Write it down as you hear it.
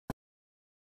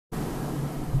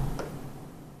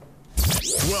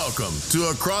Welcome to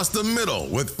Across the Middle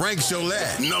with Frank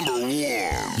Cholet. Number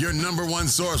one. Your number one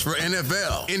source for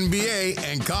NFL, NBA,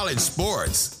 and college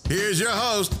sports. Here's your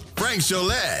host, Frank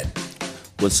Cholet.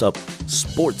 What's up,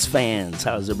 sports fans?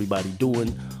 How's everybody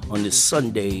doing on this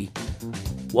Sunday?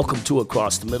 Welcome to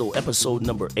Across the Middle, episode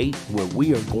number 8, where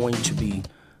we are going to be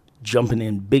jumping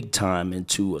in big time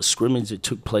into a scrimmage that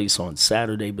took place on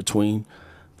Saturday between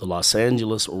the Los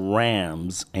Angeles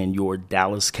Rams and your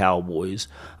Dallas Cowboys.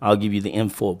 I'll give you the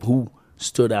info of who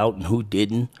stood out and who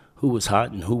didn't, who was hot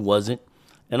and who wasn't.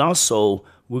 And also,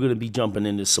 we're going to be jumping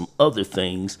into some other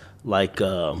things like,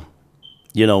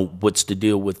 what's the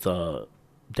deal with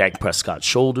Dak Prescott's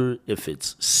shoulder, if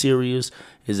it's serious,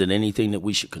 is it anything that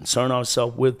we should concern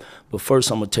ourselves with? But first,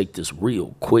 I'm going to take this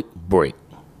real quick break.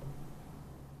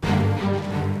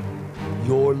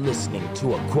 You're listening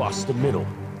to Across the Middle,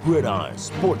 Gridiron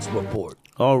Sports Report.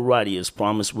 Alrighty, as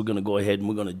promised, we're going to go ahead and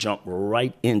we're going to jump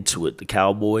right into it. The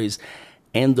Cowboys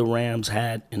and the Rams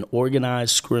had an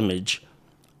organized scrimmage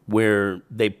where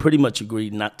they pretty much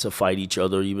agreed not to fight each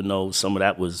other, even though some of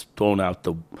that was thrown out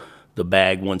the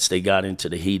bag once they got into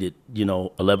the heated,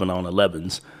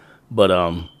 11-on-11s. But,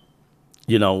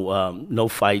 no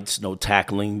fights, no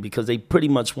tackling, because they pretty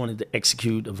much wanted to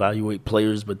evaluate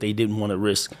players, but they didn't want to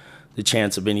risk the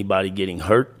chance of anybody getting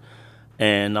hurt.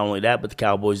 And not only that, but the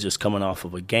Cowboys just coming off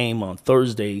of a game on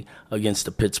Thursday against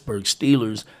the Pittsburgh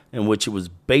Steelers, in which it was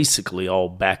basically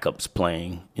all backups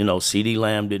playing. CeeDee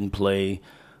Lamb didn't play.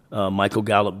 Michael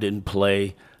Gallup didn't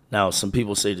play. Now, some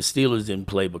people say the Steelers didn't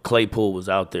play, but Claypool was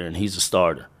out there, and he's a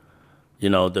starter.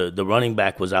 The running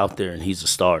back was out there, and he's a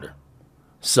starter.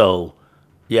 So,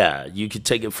 yeah, you could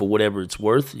take it for whatever it's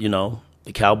worth. The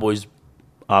Cowboys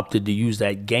opted to use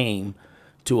that game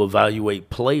to evaluate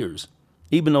players.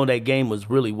 Even though that game was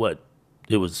really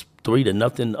it was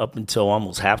 3-0 up until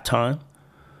almost halftime.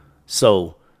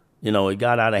 So, it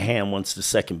got out of hand once the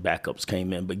second backups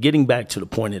came in. But getting back to the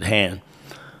point at hand,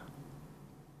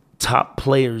 top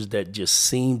players that just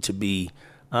seem to be,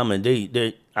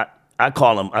 I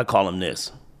call them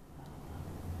this.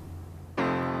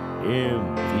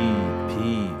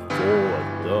 MVP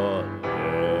for the day.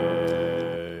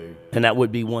 And that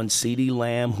would be one CeeDee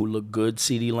Lamb, who looked good.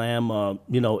 CeeDee Lamb,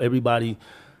 everybody,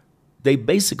 they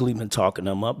basically been talking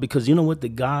him up because you know what? The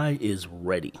guy is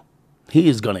ready. He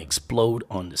is going to explode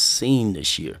on the scene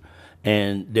this year.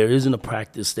 And there isn't a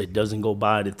practice that doesn't go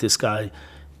by that this guy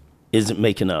isn't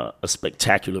making a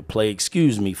spectacular play.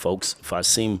 Excuse me, folks, if I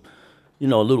seem, a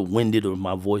little winded or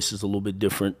my voice is a little bit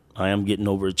different. I am getting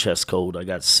over a chest cold. I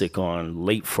got sick on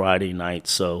late Friday night,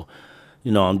 so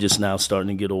I'm just now starting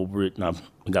to get over it, and I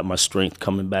got my strength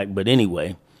coming back. But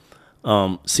anyway,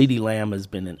 CeeDee Lamb has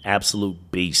been an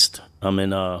absolute beast. Him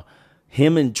and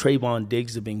Trayvon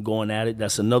Diggs have been going at it.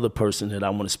 That's another person that I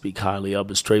want to speak highly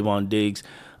of is Trayvon Diggs.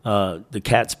 The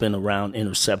cat's been around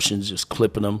interceptions, just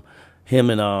clipping them. Him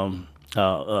and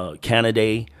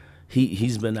Canada,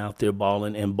 he's been out there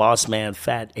balling. And Boss Man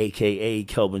Fat, a.k.a.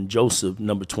 Kelvin Joseph,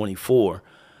 number 24.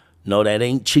 No, that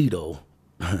ain't Cheeto.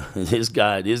 This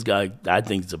guy, I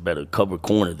think is a better cover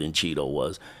corner than Cheeto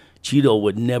was. Cheeto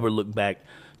would never look back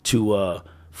to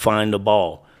find the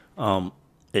ball.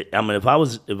 If I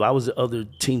was the other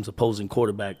team's opposing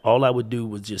quarterback, all I would do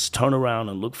was just turn around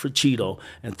and look for Cheeto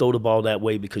and throw the ball that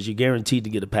way because you're guaranteed to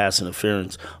get a pass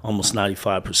interference almost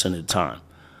 95% of the time.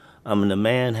 The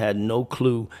man had no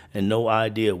clue and no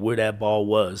idea where that ball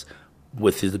was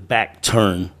with his back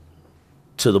turned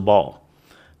to the ball.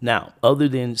 Now, other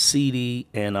than CeeDee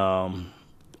and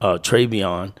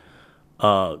Travion,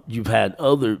 you've had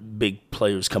other big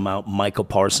players come out. Micah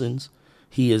Parsons,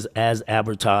 he is as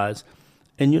advertised.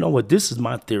 And you know what? This is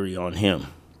my theory on him.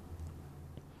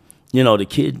 The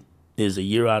kid is a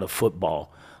year out of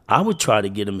football. I would try to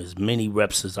get him as many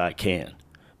reps as I can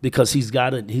because he's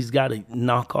got to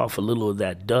knock off a little of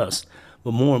that dust.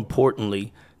 But more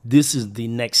importantly, this is the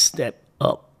next step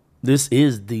up. This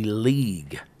is the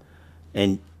league.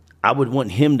 And I would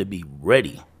want him to be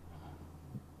ready.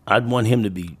 I'd want him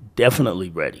to be definitely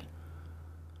ready.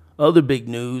 Other big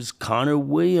news, Connor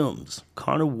Williams.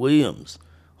 Connor Williams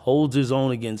holds his own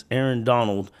against Aaron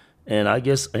Donald, and I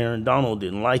guess Aaron Donald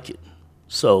didn't like it.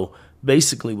 So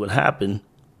basically what happened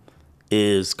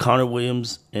is Connor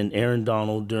Williams and Aaron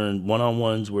Donald during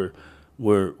one-on-ones were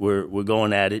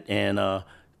going at it, and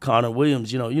Connor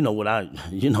Williams,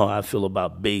 how I feel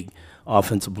about big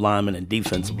offensive linemen and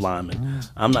defensive linemen.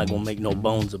 I'm not going to make no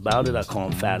bones about it. I call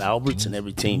them Fat Alberts, and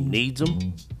every team needs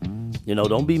them.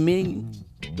 Don't be mean.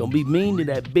 Don't be mean to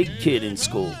that big kid in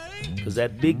school, because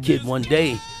that big kid one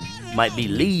day might be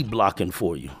lead blocking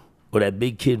for you, or that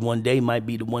big kid one day might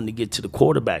be the one to get to the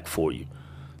quarterback for you.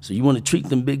 So you want to treat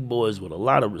them big boys with a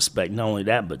lot of respect. Not only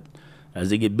that, but as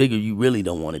they get bigger, you really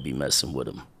don't want to be messing with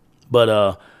them.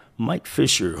 But Mike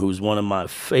Fisher, who's one of my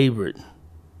favorite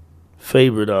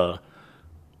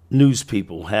news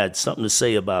people, had something to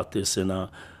say about this, and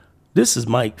this is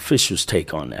Mike Fisher's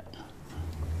take on that.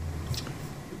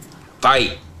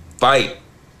 Fight, fight,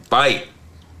 fight.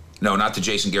 No, not the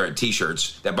Jason Garrett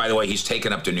T-shirts. That, by the way, he's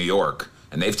taken up to New York,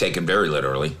 and they've taken very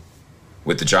literally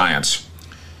with the Giants.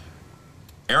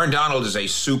 Aaron Donald is a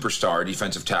superstar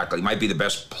defensive tackle. He might be the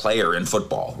best player in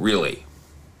football, really.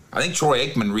 I think Troy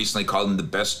Aikman recently called him the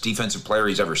best defensive player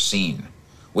he's ever seen,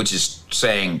 which is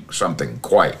saying something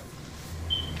quite.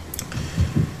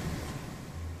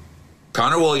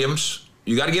 Connor Williams,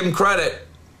 you got to give him credit.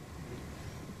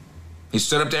 He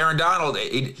stood up to Aaron Donald.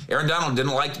 Aaron Donald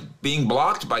didn't like being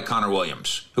blocked by Connor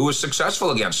Williams, who was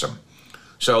successful against him.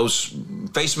 So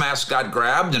face mask got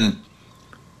grabbed, and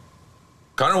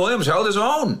Connor Williams held his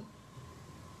own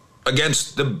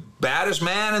against the baddest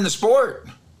man in the sport.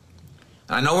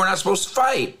 I know we're not supposed to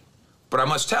fight, but I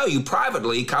must tell you,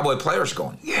 privately, Cowboy players are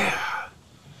going, yeah.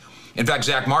 In fact,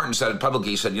 Zach Martin said it publicly.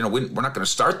 He said, we're not going to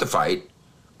start the fight,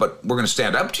 but we're going to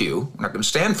stand up to you. We're not going to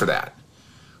stand for that.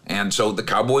 And so the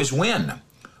Cowboys win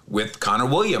with Connor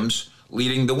Williams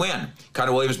leading the win.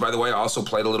 Connor Williams, by the way, also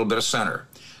played a little bit of center.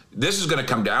 This is going to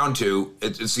come down to,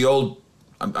 it's the old,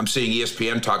 I'm seeing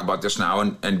ESPN talk about this now,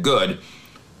 and good.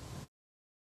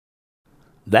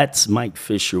 That's Mike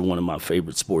Fisher, one of my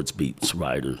favorite sports beats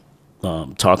writers,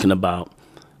 talking about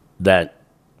that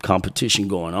competition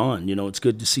going on. It's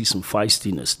good to see some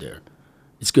feistiness there.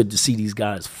 It's good to see these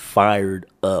guys fired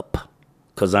up,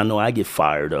 because I know I get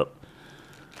fired up.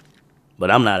 But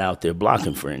I'm not out there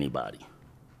blocking for anybody.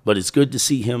 But it's good to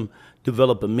see him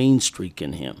develop a mean streak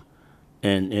in him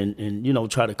and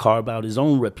try to carve out his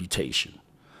own reputation.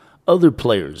 Other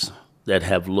players that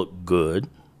have looked good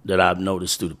that I've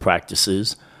noticed through the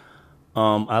practices,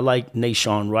 I like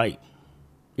Nahshon Wright.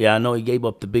 Yeah, I know he gave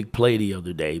up the big play the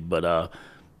other day, but,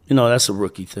 that's a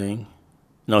rookie thing.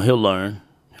 He'll learn.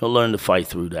 He'll learn to fight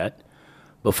through that.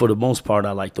 But for the most part,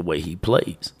 I like the way he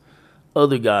plays.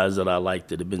 Other guys that I like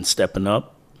that have been stepping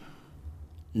up,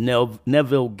 Neville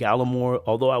Gallimore,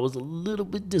 although I was a little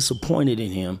bit disappointed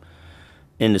in him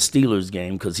in the Steelers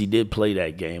game because he did play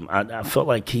that game. I felt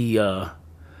like he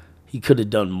could have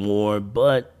done more,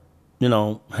 but,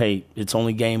 hey, it's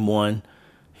only game one.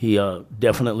 He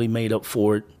definitely made up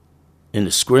for it in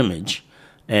the scrimmage,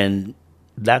 and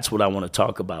that's what I want to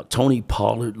talk about. Tony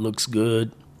Pollard looks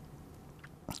good.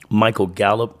 Michael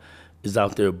Gallup is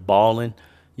out there balling.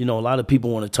 A lot of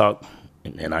people want to talk,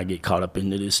 and I get caught up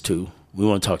into this too. We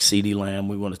want to talk CeeDee Lamb.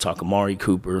 We want to talk Amari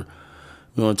Cooper.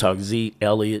 We want to talk Zeke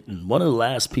Elliott. And one of the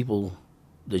last people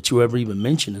that you ever even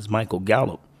mentioned is Michael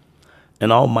Gallup.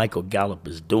 And all Michael Gallup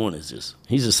is doing is this.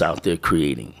 He's just out there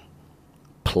creating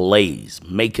plays,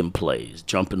 making plays,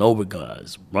 jumping over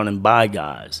guys, running by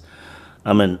guys.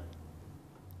 I mean,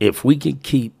 if we can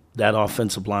keep that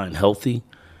offensive line healthy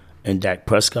and Dak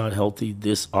Prescott healthy,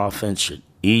 this offense should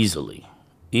easily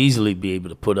be able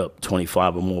to put up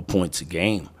 25 or more points a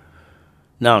game.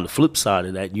 Now, on the flip side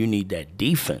of that, you need that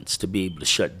defense to be able to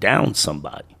shut down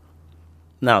somebody.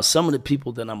 Now, some of the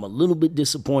people that I'm a little bit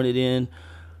disappointed in,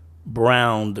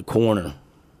 Brown, the corner.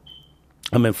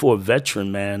 I mean, for a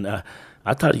veteran, man,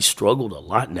 I thought he struggled a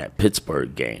lot in that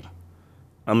Pittsburgh game.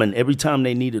 I mean, every time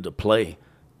they needed to play,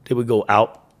 they would go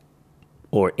out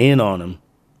or in on him,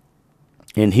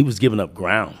 and he was giving up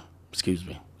ground.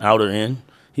 Out or in.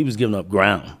 He was giving up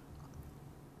ground.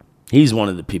 He's one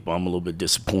of the people I'm a little bit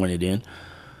disappointed in.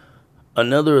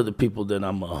 Another of the people that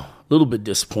I'm a little bit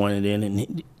disappointed in,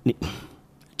 and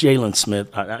Jalen Smith,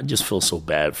 I just feel so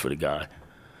bad for the guy.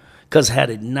 Because had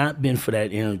it not been for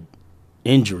that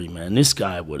injury, man, this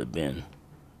guy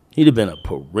he'd have been a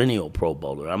perennial Pro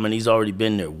Bowler. I mean, he's already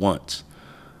been there once.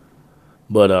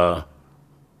 But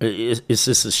it's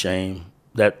just a shame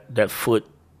that foot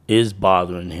is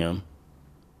bothering him.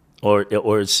 Or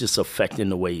it's just affecting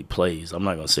the way he plays. I'm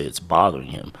not going to say it's bothering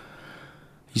him.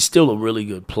 He's still a really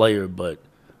good player, but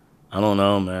I don't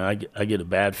know, man. I get a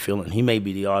bad feeling. He may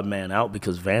be the odd man out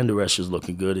because Van Der Esch is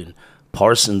looking good and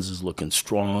Parsons is looking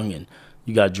strong, and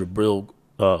you got Jabril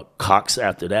Cox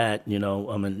after that.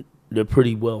 I mean, they're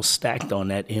pretty well stacked on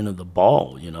that end of the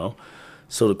ball,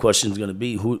 So the question is going to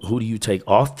be, who do you take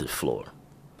off the floor?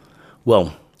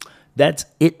 Well, that's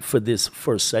it for this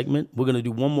first segment. We're going to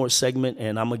do one more segment,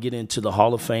 and I'm going to get into the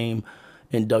Hall of Fame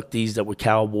inductees that were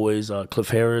Cowboys, Cliff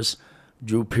Harris,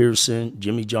 Drew Pearson,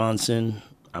 Jimmy Johnson.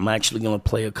 I'm actually going to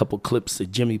play a couple clips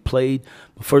that Jimmy played.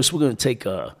 But first, we're going to take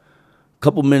a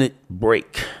couple-minute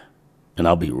break, and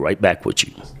I'll be right back with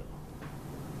you.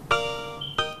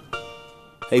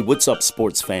 Hey, what's up,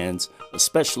 sports fans,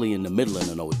 especially in the Midland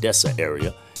and Odessa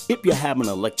area? If you're having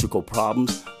electrical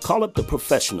problems, call up the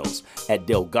professionals at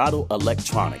Delgado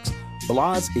Electronics.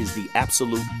 Blas is the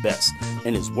absolute best,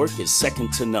 and his work is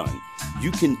second to none.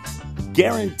 You can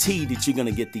guarantee that you're going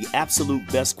to get the absolute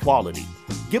best quality.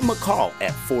 Give him a call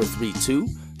at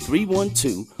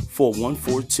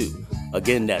 432-312-4142.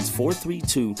 Again, that's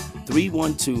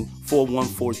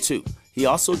 432-312-4142. He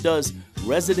also does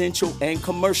residential and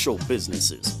commercial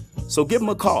businesses. So give him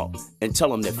a call and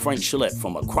tell him that Frank Shillette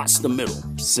from across the middle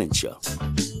sent you.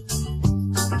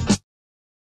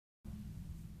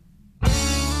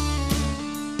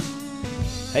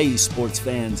 Hey, sports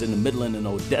fans in the Midland and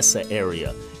Odessa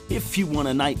area. If you want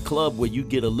a nightclub where you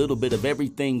get a little bit of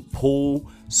everything, pool,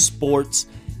 sports,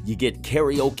 you get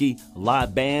karaoke,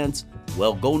 live bands,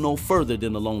 well, go no further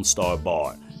than the Lone Star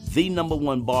Bar, the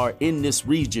 #1 bar in this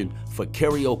region for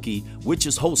karaoke, which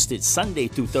is hosted Sunday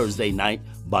through Thursday night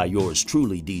by yours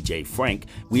truly, DJ Frank.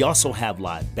 We also have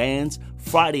live bands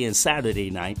Friday and Saturday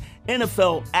night,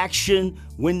 NFL action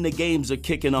when the games are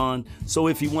kicking on. So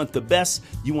if you want the best,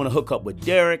 you want to hook up with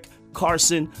Derek,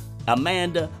 Carson,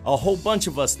 Amanda, a whole bunch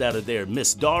of us that are there,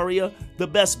 Miss Daria, the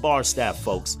best bar staff,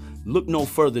 folks. Look no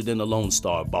further than the Lone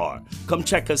Star Bar. Come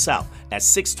check us out at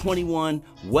 621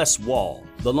 West Wall,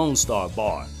 the Lone Star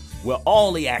Bar, where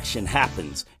all the action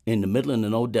happens in the Midland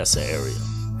and Odessa area.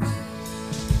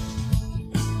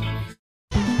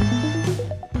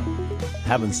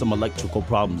 Having some electrical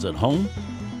problems at home?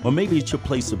 Or maybe it's your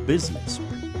place of business?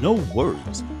 No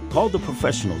worries. Call the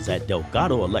professionals at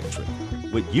Delgado Electric.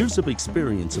 With years of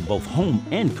experience in both home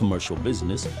and commercial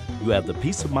business, you have the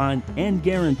peace of mind and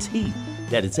guarantee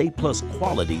that it's A+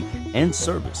 quality and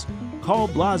service. Call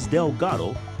Blas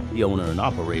Delgado, the owner and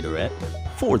operator, at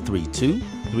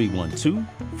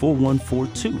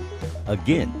 432-312-4142.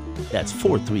 Again, that's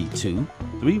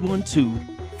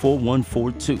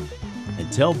 432-312-4142.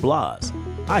 And tell Blas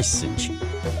I sent you.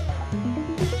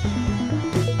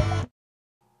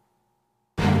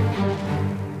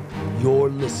 You're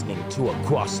listening to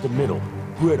Across the Middle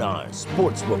Gridiron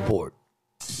Sports Report.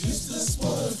 It's the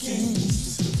Spoiled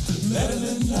Kings,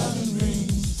 Madeline Diamond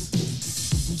Rings.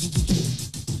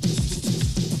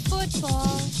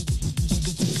 Football.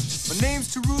 My name's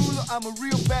Tarul, I'm a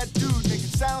real bad dude, making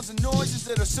sounds and noises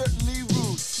that are certainly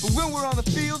rude. But when we're on the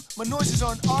field, my noises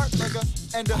aren't art like a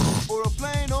or a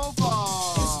plain old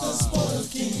bar. It's the Spoiled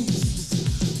Kings,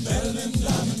 Madeline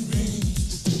Diamond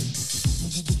Rings.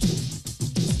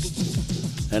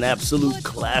 An absolute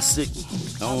classic.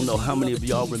 I don't know how many of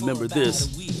y'all remember this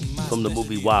from the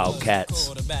movie Wildcats.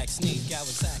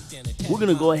 We're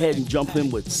going to go ahead and jump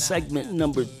in with segment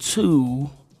number 2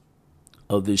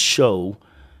 of this show.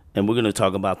 And we're going to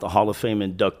talk about the Hall of Fame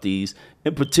inductees.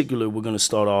 In particular, we're going to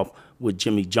start off with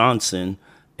Jimmy Johnson.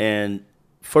 And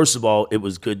first of all, it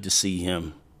was good to see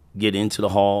him get into the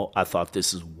Hall. I thought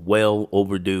this is well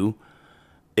overdue.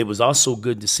 It was also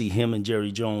good to see him and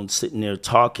Jerry Jones sitting there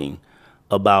talking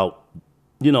about,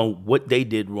 what they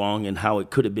did wrong and how it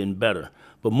could have been better.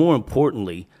 But more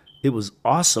importantly, it was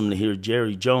awesome to hear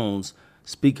Jerry Jones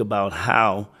speak about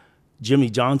how Jimmy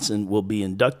Johnson will be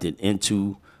inducted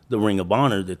into the Ring of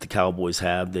Honor that the Cowboys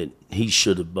have, that he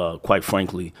should have, quite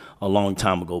frankly, a long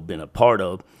time ago been a part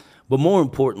of. But more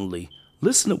importantly,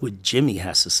 listen to what Jimmy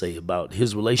has to say about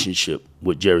his relationship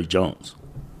with Jerry Jones.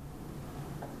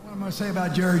 What am I going to say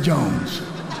about Jerry Jones?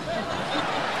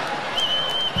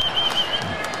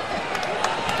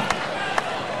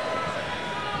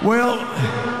 Well,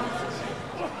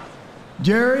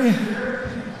 Jerry,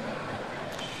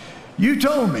 you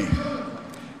told me.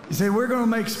 You said, we're going to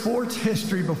make sports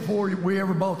history before we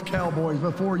ever bought the Cowboys,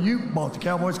 before you bought the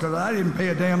Cowboys, because I didn't pay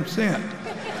a damn cent.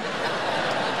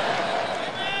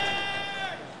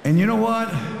 And you know what?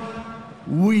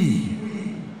 We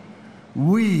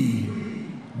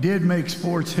did make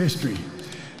sports history.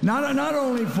 Not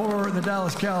only for the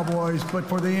Dallas Cowboys, but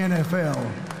for the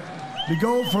NFL. To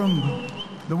go from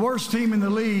the worst team in the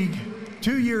league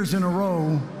 2 years in a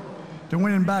row to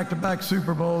winning back-to-back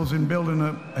Super Bowls and building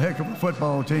a heck of a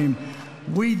football team.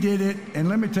 We did it, and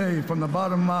let me tell you, from the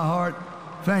bottom of my heart,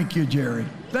 thank you, Jerry.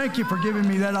 Thank you for giving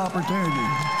me that opportunity.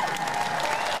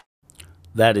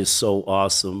 That is so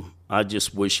awesome. I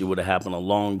just wish it would have happened a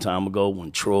long time ago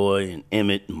when Troy and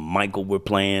Emmett and Michael were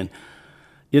playing.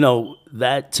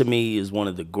 That to me is one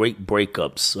of the great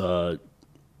breakups.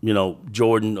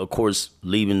 Jordan, of course,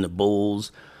 leaving the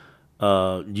Bulls.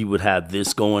 You would have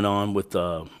this going on with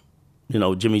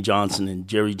Jimmy Johnson and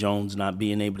Jerry Jones not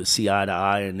being able to see eye to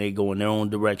eye, and they go in their own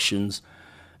directions.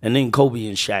 And then Kobe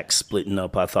and Shaq splitting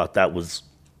up. I thought that was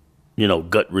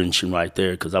gut-wrenching right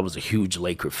there because I was a huge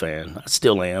Laker fan. I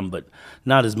still am, but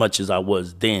not as much as I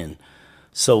was then.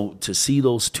 So to see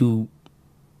those two,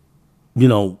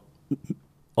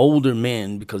 older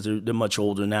men, because they're much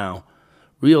older now,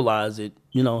 realize that,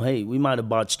 hey, we might have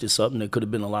botched this up and there could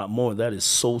have been a lot more. That is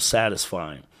so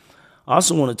satisfying. I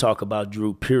also want to talk about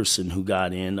Drew Pearson, who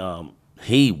got in.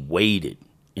 He waited.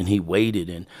 And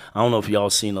I don't know if y'all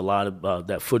seen a lot of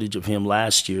that footage of him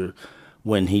last year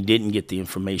when he didn't get the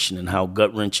information and how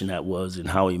gut-wrenching that was and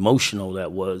how emotional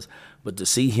that was. But to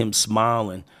see him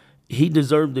smiling, he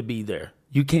deserved to be there.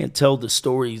 You can't tell the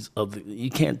story of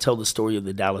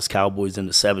the Dallas Cowboys in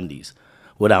the 70s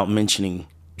without mentioning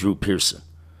Drew Pearson.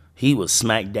 He was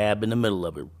smack dab in the middle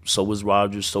of it. So was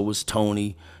Rodgers, so was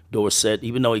Tony Dorsett,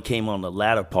 even though he came on the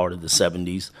latter part of the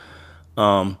 70s.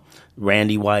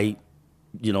 Randy White,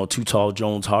 Too Tall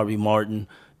Jones, Harvey Martin,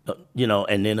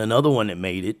 and then another one that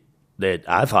made it that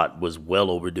I thought was well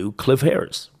overdue, Cliff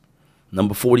Harris,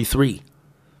 number 43.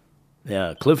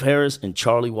 Yeah, Cliff Harris and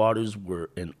Charlie Waters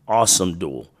were an awesome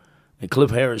duel. And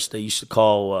Cliff Harris, they used to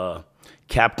call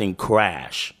Captain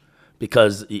Crash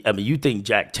because, you think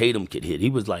Jack Tatum could hit. He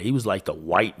was like the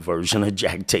white version of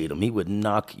Jack Tatum. He would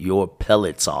knock your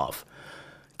pellets off.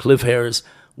 Cliff Harris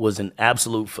was an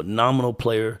absolute phenomenal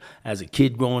player as a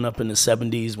kid growing up in the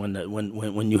 70s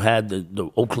when you had the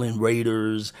Oakland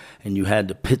Raiders and you had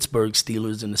the Pittsburgh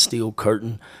Steelers and the Steel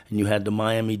Curtain and you had the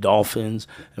Miami Dolphins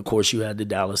and of course you had the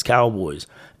Dallas Cowboys.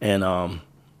 And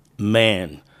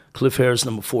man, Cliff Harris,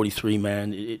 number 43,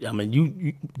 man.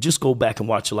 You just go back and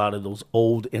watch a lot of those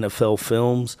old NFL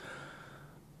films,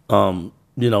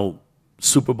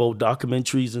 Super Bowl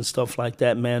documentaries and stuff like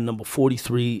that, man. Number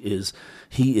 43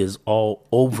 he is all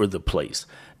over the place.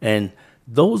 And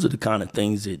those are the kind of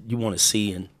things that you want to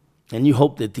see. And you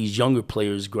hope that these younger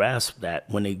players grasp that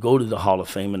when they go to the Hall of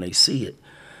Fame and they see it,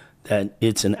 that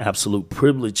it's an absolute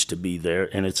privilege to be there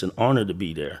and it's an honor to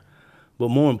be there. But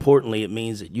more importantly, it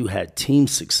means that you had team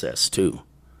success too.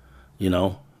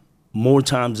 More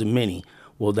times than many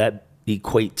will that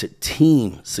equate to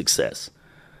team success.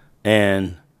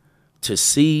 And to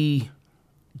see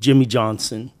Jimmy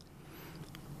Johnson,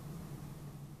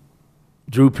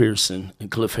 Drew Pearson,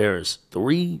 and Cliff Harris,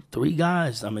 three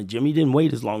guys. Jimmy didn't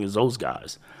wait as long as those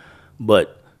guys.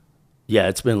 But, yeah,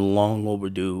 it's been long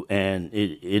overdue, and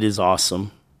it is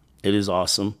awesome. It is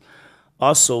awesome.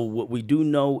 Also, what we do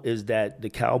know is that the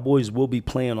Cowboys will be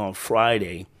playing on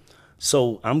Friday.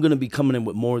 So I'm going to be coming in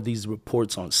with more of these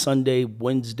reports on Sunday,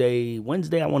 Wednesday.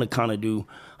 I want to kind of do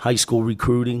high school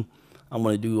recruiting. I'm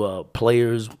going to do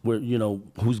players, where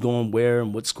who's going where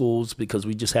and what schools, because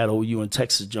we just had OU and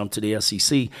Texas jump to the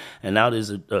SEC. And now there's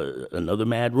another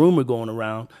mad rumor going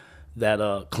around that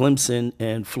Clemson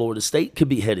and Florida State could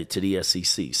be headed to the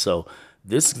SEC. So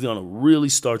this is going to really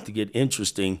start to get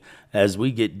interesting as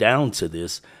we get down to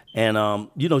this. And,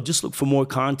 just look for more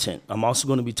content. I'm also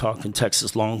going to be talking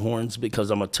Texas Longhorns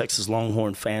because I'm a Texas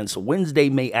Longhorn fan. So Wednesday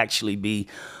may actually be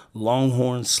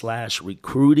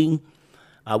Longhorn/recruiting.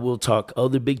 I will talk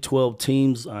other Big 12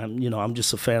 teams. I'm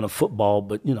just a fan of football,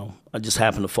 but, I just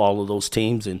happen to follow those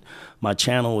teams, and my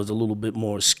channel is a little bit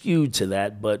more skewed to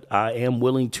that, but I am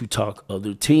willing to talk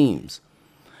other teams.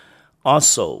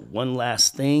 Also, one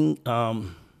last thing, there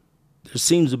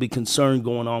seems to be concern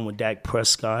going on with Dak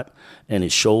Prescott and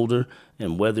his shoulder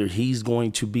and whether he's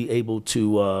going to be able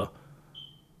to,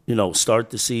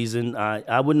 start the season.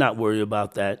 I would not worry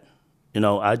about that.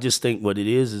 I just think what it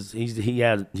is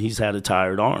he's had a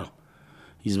tired arm.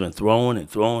 He's been throwing and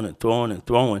throwing and throwing and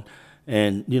throwing,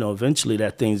 and eventually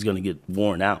that thing's going to get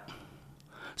worn out.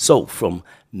 So from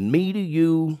me to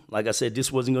you, like I said,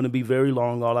 this wasn't going to be very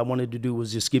long. All I wanted to do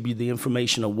was just give you the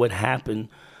information of what happened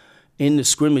in the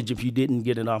scrimmage if you didn't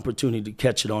get an opportunity to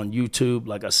catch it on YouTube.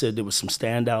 Like I said, there were some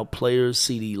standout players.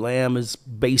 CeeDee Lamb is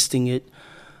basting it.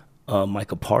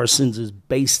 Micah Parsons is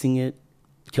basting it.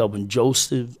 Kelvin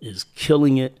Joseph is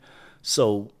killing it.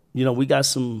 So, we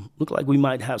got look like we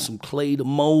might have some clay to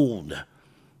mold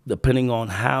depending on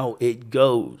how it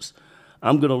goes.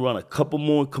 I'm going to run a couple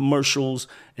more commercials,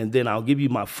 and then I'll give you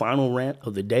my final rant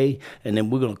of the day, and then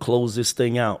we're going to close this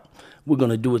thing out. We're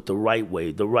going to do it the right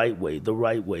way, the right way, the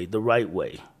right way, the right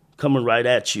way. Coming right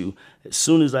at you as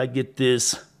soon as I get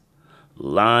this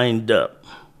lined up.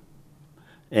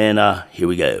 And here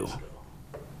we go.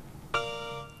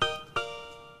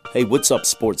 Hey, what's up,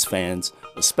 sports fans,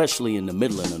 especially in the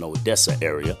Midland and Odessa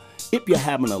area? If you're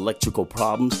having electrical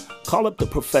problems, call up the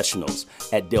professionals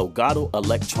at Delgado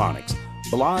Electronics.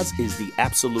 Blas is the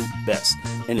absolute best,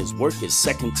 and his work is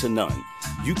second to none.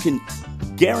 You can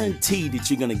guarantee that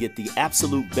you're going to get the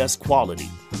absolute best quality.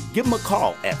 Give him a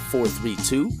call at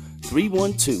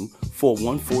 432-312-4222.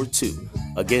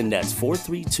 432-312-4142. Again, that's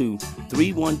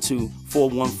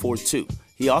 432-312-4142.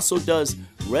 He also does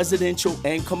residential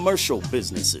and commercial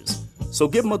businesses. So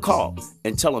give him a call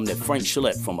and tell him that Frank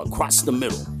Gillette from Across the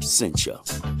Middle sent you.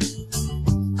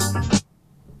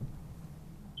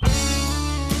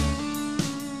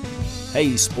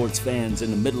 Hey, sports fans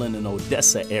in the Midland and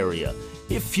Odessa area.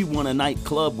 If you want a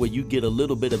nightclub where you get a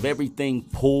little bit of everything,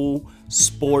 pool,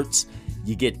 sports,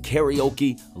 you get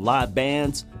karaoke, live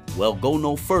bands, well, go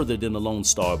no further than the Lone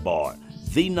Star Bar,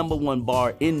 the #1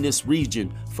 bar in this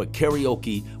region for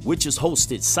karaoke, which is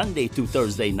hosted Sunday through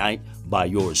Thursday night by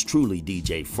yours truly,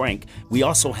 DJ Frank. We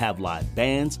also have live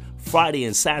bands Friday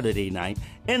and Saturday night,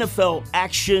 NFL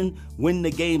action when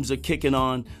the games are kicking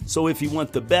on. So if you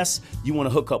want the best, you want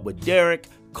to hook up with Derek,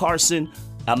 Carson,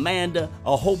 Amanda,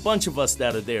 a whole bunch of us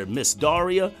that are there, Miss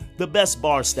Daria, the best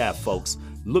bar staff, folks.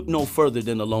 Look no further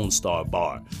than the Lone Star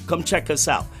Bar. Come check us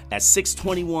out at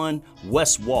 621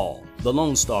 West Wall, the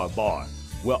Lone Star Bar,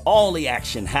 where all the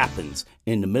action happens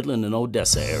in the Midland and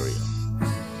Odessa area.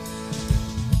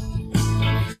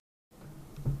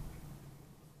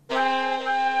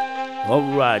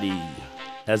 Alrighty,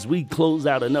 as we close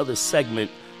out another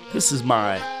segment, this is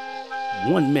my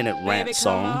 1-minute rant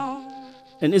song,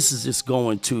 and this is just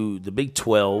going to the Big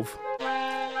 12.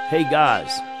 Hey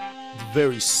guys, it's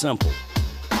very simple.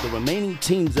 The remaining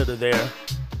teams that are there,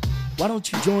 why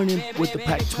don't you join in with the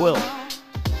Pac-12?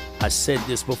 I said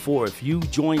this before, if you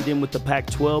joined in with the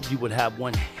Pac-12, you would have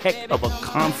one heck of a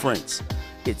conference.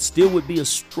 It still would be a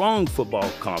strong football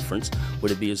conference. Would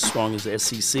it be as strong as the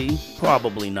SEC?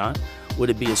 Probably not.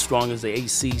 Would it be as strong as the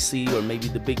ACC or maybe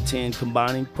the Big Ten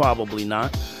combining? Probably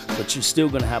not. But you're still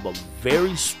going to have a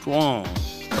very strong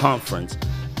conference.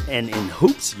 And in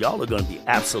hoops, y'all are going to be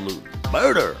absolute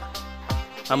murder.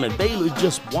 I mean, Baylor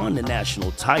just won the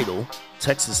national title.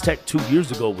 Texas Tech 2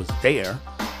 years ago was there.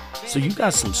 So you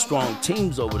got some strong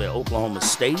teams over there. Oklahoma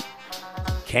State,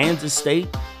 Kansas State.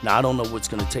 Now, I don't know what's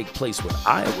going to take place with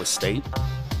Iowa State.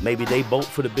 Maybe they vote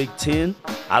for the Big Ten.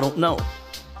 I don't know.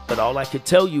 But all I can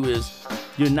tell you is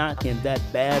you're not in that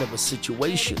bad of a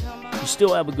situation. You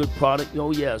still have a good product.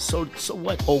 Oh, yeah, so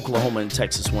what? Oklahoma and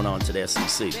Texas went on to the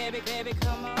SEC.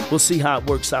 We'll see how it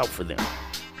works out for them.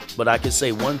 But I can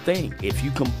say one thing. If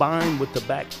you combine with the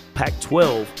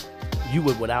Pac-12, you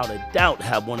would without a doubt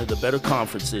have one of the better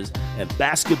conferences, and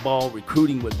basketball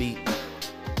recruiting would be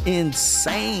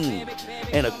insane.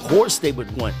 And of course they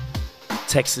would want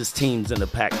Texas teams in the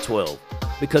Pac-12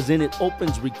 because then it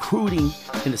opens recruiting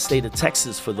in the state of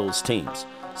Texas for those teams.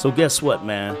 So guess what,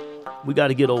 man? We got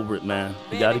to get over it, man.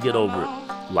 We got to get over it.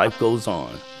 Life goes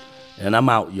on. And I'm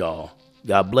out, y'all.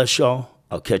 God bless y'all.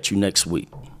 I'll catch you next week.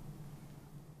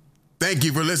 Thank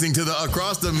you for listening to the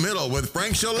Across the Middle with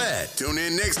Frank Gillette. Tune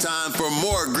in next time for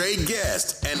more great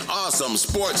guests and awesome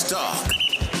sports talk.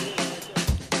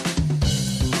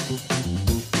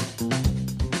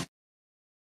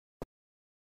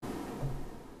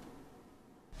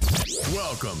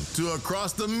 Welcome to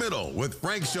Across the Middle with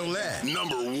Frank Gillette.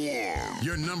 #1.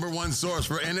 Your #1 source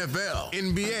for NFL,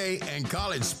 NBA, and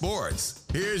college sports.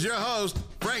 Here's your host,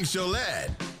 Frank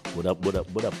Gillette. What up,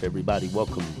 everybody?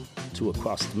 Welcome to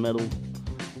Across the Middle,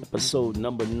 episode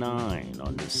number 9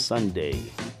 on this Sunday,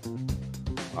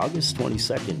 August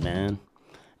 22nd, man.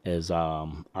 As I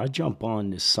jump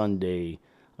on this Sunday,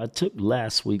 I took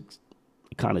last week,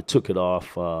 kind of took it off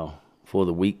for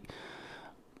the week.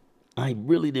 I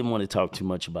really didn't want to talk too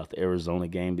much about the Arizona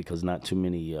game because not too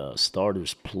many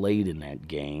starters played in that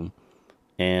game.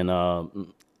 And, I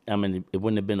mean, it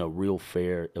wouldn't have been a real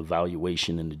fair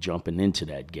evaluation into jumping into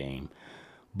that game.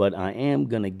 But I am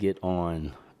going to get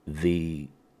on the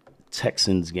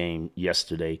Texans game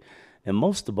yesterday. And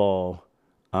most of all,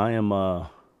 I'm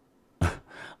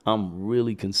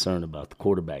really concerned about the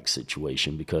quarterback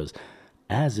situation because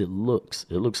as it looks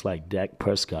like Dak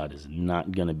Prescott is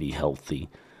not going to be healthy.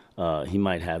 He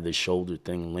might have this shoulder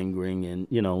thing lingering. And,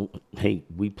 you know, hey,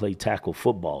 we play tackle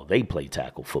football. They play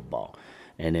tackle football.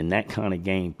 And in that kind of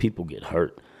game, people get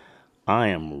hurt. I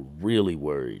am really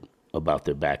worried about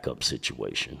their backup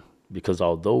situation because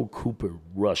although Cooper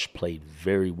Rush played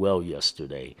very well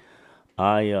yesterday,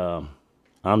 they're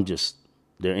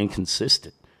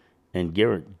inconsistent. And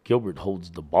Garrett Gilbert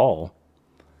holds the ball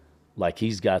like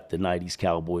he's got the 90s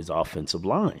Cowboys offensive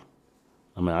line.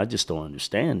 I mean, I just don't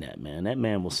understand that, man. That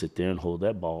man will sit there and hold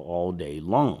that ball all day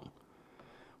long.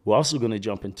 We're also going to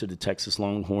jump into the Texas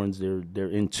Longhorns. They're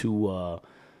into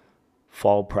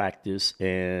fall practice,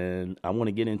 and I want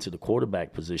to get into the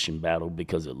quarterback position battle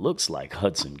because it looks like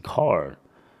Hudson Card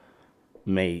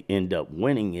may end up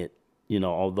winning it. You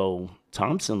know, although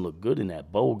Thompson looked good in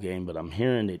that bowl game, but I'm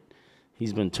hearing that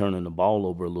He's been turning the ball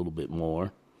over a little bit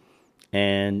more.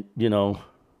 And,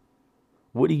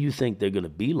 what do you think they're going to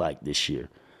be like this year?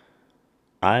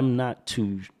 I'm not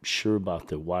too sure about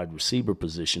their wide receiver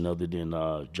position other than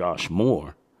Josh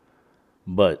Moore.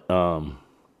 But I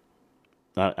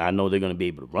know they're going to be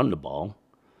able to run the ball.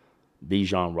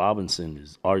 Bijan Robinson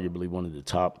is arguably one of the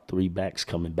top 3 backs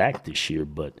coming back this year.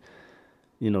 But,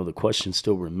 the question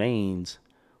still remains,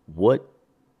 what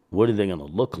are they going to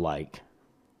look like?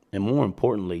 And more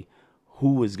importantly,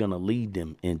 who is going to lead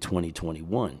them in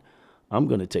 2021? I'm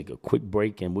going to take a quick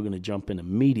break, and we're going to jump in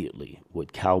immediately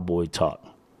with Cowboy Talk.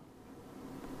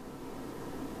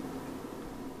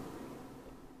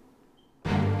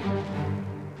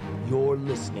 You're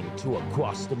listening to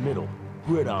Across the Middle,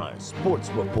 Gridiron Sports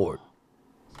Report.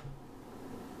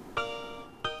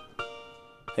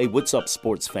 Hey, what's up,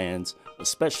 sports fans,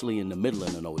 especially in the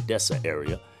Midland and Odessa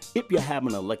area? If you're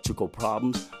having electrical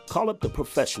problems, call up the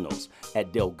professionals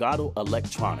at Delgado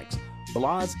Electronics.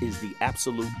 Blas is the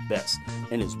absolute best,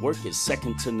 and his work is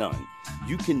second to none.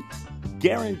 You can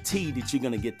guarantee that you're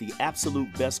going to get the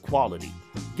absolute best quality.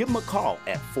 Give him a call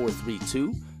at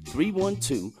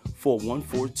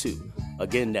 432-312-4142.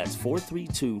 Again, that's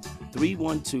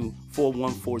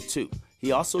 432-312-4142.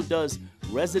 He also does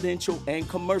residential and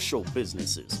commercial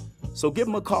businesses. So give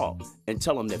him a call and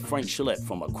tell him that Frank Shillette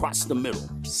from Across the Middle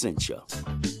sent you.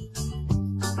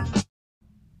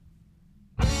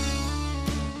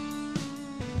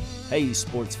 Hey,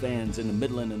 sports fans in the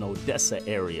Midland and Odessa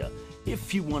area.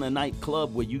 If you want a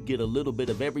nightclub where you get a little bit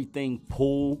of everything,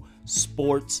 pool,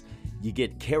 sports, you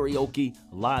get karaoke,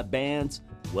 live bands,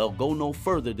 well, go no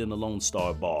further than the Lone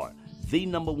Star Bar, the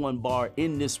 #1 bar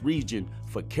in this region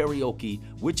for karaoke,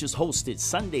 which is hosted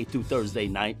Sunday through Thursday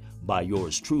night by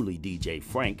yours truly, DJ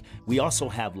Frank. We also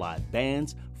have live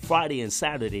bands Friday and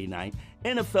Saturday night,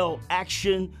 NFL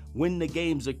action when the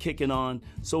games are kicking on.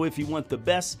 So if you want the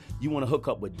best, you want to hook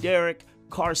up with Derek,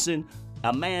 Carson,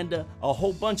 Amanda, a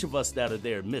whole bunch of us that are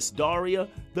there, Miss Daria,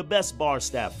 the best bar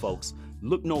staff, folks.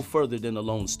 Look no further than the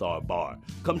Lone Star Bar.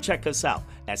 Come check us out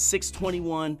at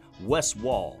 621 West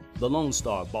Wall, the Lone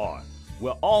Star Bar,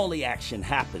 where all the action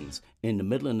happens in the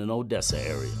Midland and Odessa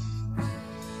area.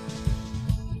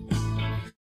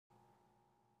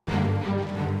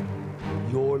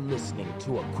 You're listening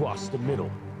to Across the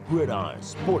Middle, Gridiron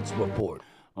Sports Report.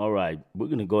 All right, we're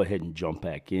going to go ahead and jump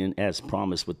back in, as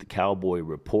promised, with the Cowboy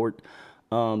Report.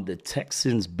 The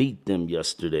Texans beat them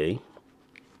yesterday,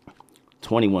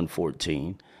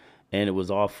 21-14, and it was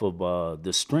off of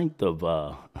the strength of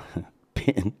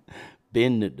Ben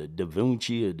Da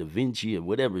Vinci, or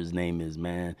whatever his name is,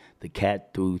 man. The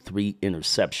cat threw 3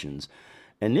 interceptions.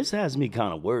 And this has me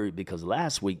kind of worried because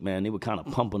last week, man, they were kind of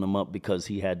pumping him up because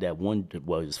he had that one,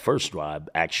 well, his first drive,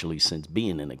 actually, since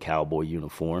being in a Cowboy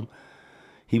uniform.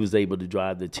 He was able to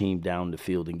drive the team down the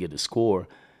field and get a score.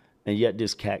 And yet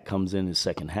this cat comes in the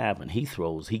second half and he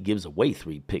gives away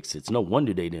 3 picks. It's no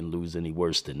wonder they didn't lose any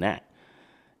worse than that.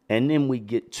 And then we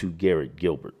get to Garrett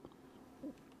Gilbert.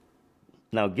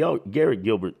 Now, Garrett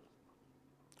Gilbert,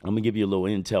 I'm going to give you a little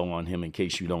intel on him in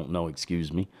case you don't know,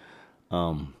 excuse me.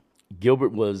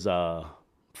 Gilbert was a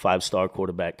 5-star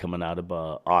quarterback coming out of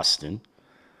Austin.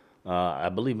 I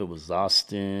believe it was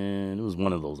Austin. It was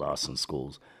one of those Austin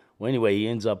schools. Well, anyway, he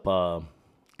ends up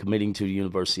committing to the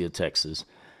University of Texas.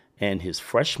 And his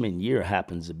freshman year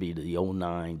happens to be the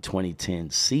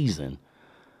 2009-2010 season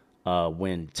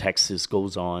when Texas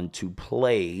goes on to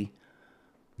play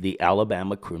the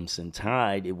Alabama Crimson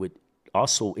Tide. It would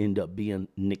also end up being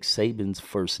Nick Saban's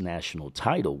first national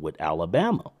title with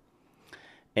Alabama.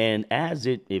 And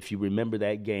if you remember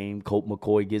that game, Colt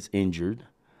McCoy gets injured.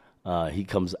 He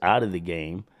comes out of the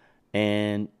game,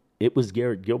 and it was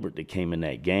Garrett Gilbert that came in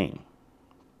that game.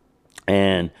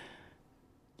 And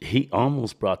he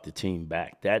almost brought the team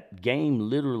back. That game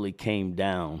literally came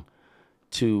down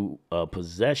to a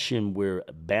possession where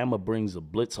Bama brings a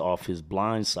blitz off his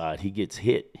blind side. He gets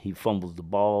hit. He fumbles the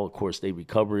ball. Of course, they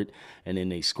recover it, and then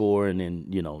they score, and then,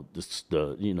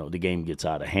 the game gets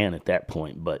out of hand at that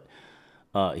point. But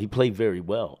he played very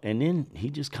well. And then he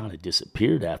just kind of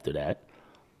disappeared after that.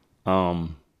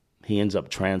 He ends up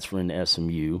transferring to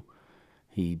SMU.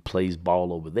 He plays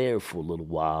ball over there for a little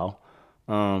while.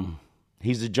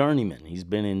 He's a journeyman. He's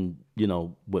been in,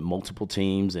 with multiple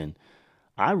teams. And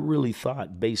I really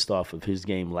thought, based off of his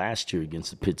game last year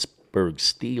against the Pittsburgh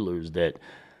Steelers, that,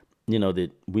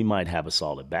 that we might have a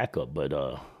solid backup. But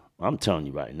I'm telling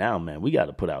you right now, man, we got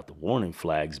to put out the warning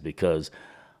flags because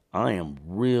I am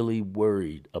really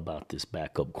worried about this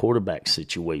backup quarterback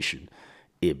situation.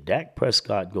 If Dak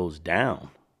Prescott goes down,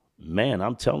 man,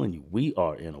 I'm telling you, we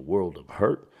are in a world of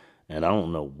hurt, and I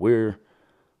don't know where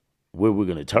where we're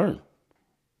going to turn,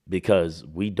 because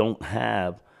we don't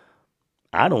have,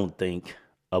 I don't think,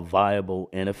 a viable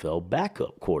NFL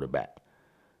backup quarterback.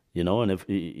 And if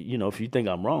you think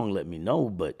I'm wrong, let me know.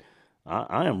 But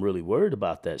I am really worried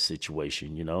about that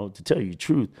situation. To tell you the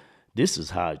truth, this is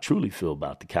how I truly feel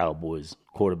about the Cowboys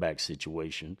quarterback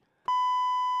situation.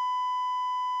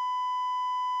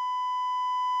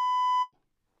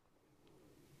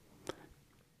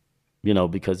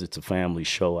 Because it's a family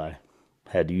show, I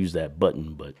had to use that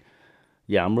button. But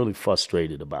yeah, I'm really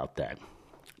frustrated about that.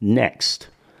 Next,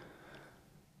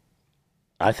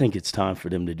 I think it's time for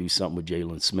them to do something with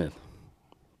Jalen Smith.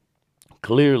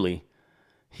 Clearly,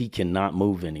 he cannot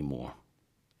move anymore.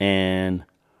 And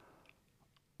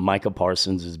Micah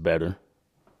Parsons is better.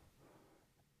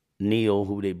 Neal,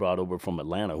 who they brought over from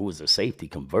Atlanta, who was a safety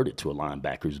converted to a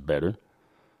linebacker, is better.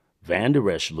 Van Der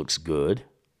Esch looks good.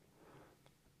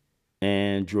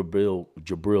 And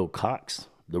Jabril Cox,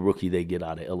 the rookie they get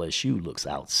out of LSU, looks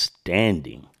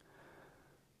outstanding.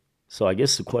 So I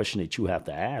guess the question that you have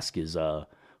to ask is,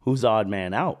 who's the odd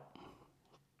man out?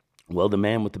 Well, the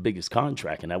man with the biggest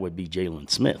contract, and that would be Jalen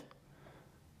Smith.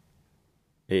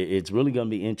 It's really going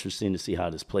to be interesting to see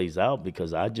how this plays out,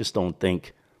 because I just don't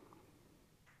think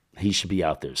he should be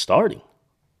out there starting,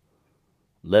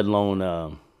 let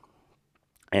alone,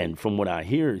 and from what I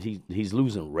hear, he's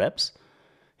losing reps.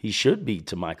 He should be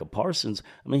to Micah Parsons.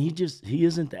 I mean, he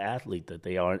isn't the athlete that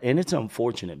they are. And it's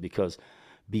unfortunate, because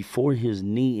before his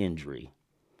knee injury,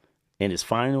 in his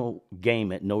final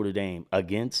game at Notre Dame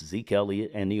against Zeke Elliott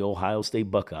and the Ohio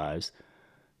State Buckeyes,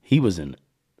 he was a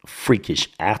freakish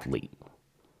athlete.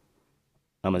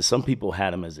 I mean, some people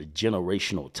had him as a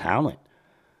generational talent,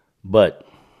 but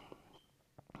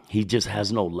he just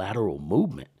has no lateral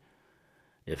movement.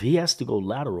 If he has to go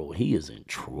lateral, he is in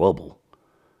trouble.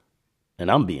 And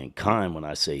I'm being kind when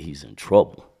I say he's in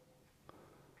trouble.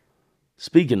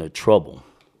 Speaking of trouble,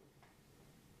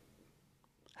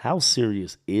 how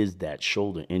serious is that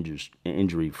shoulder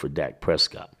injury for Dak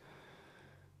Prescott?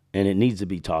 And it needs to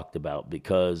be talked about,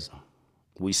 because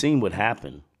we seen what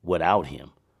happened without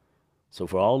him. So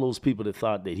for all those people that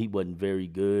thought that he wasn't very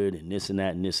good and this and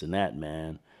that,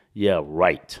 man, yeah,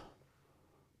 right.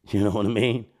 You know what I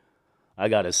mean? I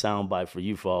got a soundbite for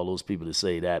you, for all those people that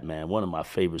say that, man. One of my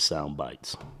favorite sound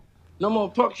bites. No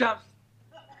more pork chops?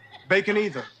 Bacon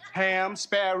either. Ham,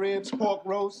 spare ribs, pork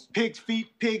roast, pig's feet,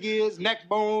 pig ears, neck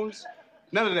bones.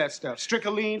 None of that stuff.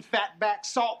 Strychnine, fatback,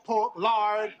 salt pork,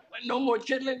 lard. No more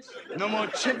chitlins? No more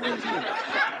chitlins either.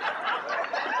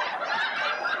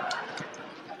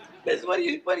 Liz, what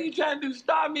are you trying to do?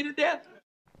 Starve me to death?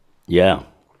 Yeah.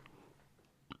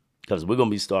 Because we're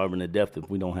gonna be starving to death if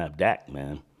we don't have Dak,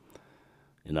 man.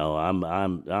 I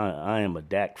am a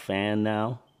Dak fan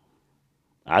now.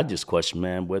 I just question,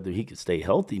 man, whether he could stay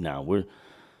healthy now.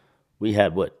 We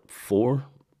had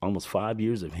almost 5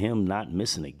 years of him not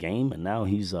missing a game, and now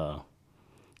his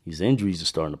injuries are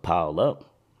starting to pile up.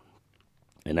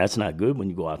 And that's not good when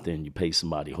you go out there and you pay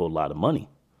somebody a whole lot of money.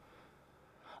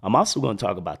 I'm also going to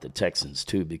talk about the Texans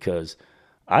too, because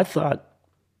I thought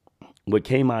what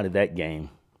came out of that game,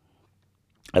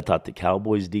 I thought the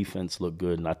Cowboys defense looked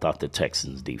good, and I thought the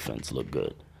Texans defense looked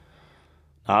good.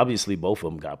 Now, obviously, both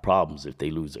of them got problems if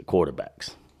they lose their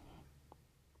quarterbacks.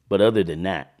 But other than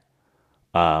that,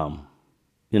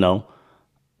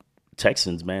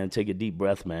 Texans, man, take a deep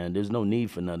breath, man. There's no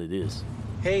need for none of this.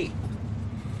 Hey,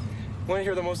 want to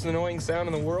hear the most annoying sound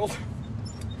in the world?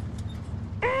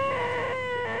 Guys!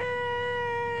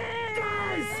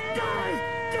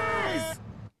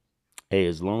 Hey,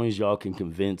 as long as y'all can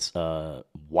convince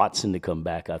Watson to come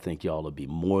back, I think y'all will be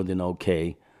more than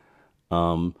okay.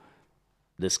 The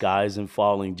sky isn't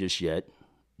falling just yet.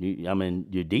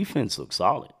 Your defense looks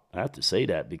solid. I have to say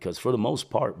that, because for the most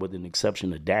part, with an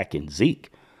exception of Dak and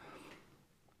Zeke,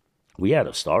 we had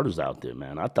our starters out there,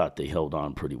 man. I thought they held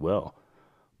on pretty well.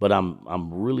 But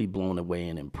I'm really blown away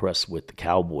and impressed with the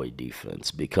Cowboy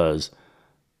defense, because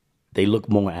they look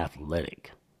more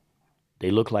athletic. They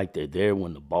look like they're there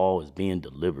when the ball is being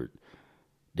delivered.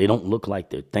 They don't look like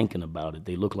they're thinking about it.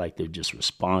 They look like they're just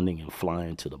responding and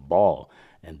flying to the ball.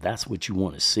 And that's what you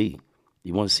want to see.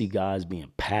 You want to see guys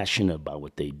being passionate about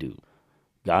what they do.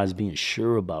 Guys being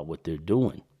sure about what they're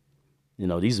doing.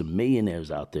 These are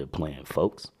millionaires out there playing,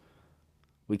 folks.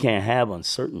 We can't have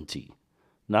uncertainty.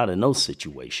 Not in those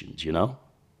situations,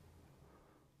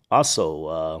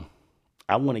 Also,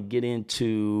 I want to get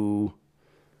into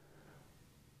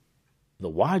the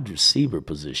wide receiver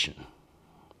position.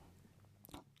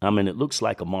 It looks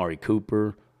like Amari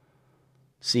Cooper,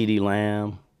 CeeDee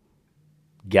Lamb,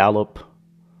 Gallup,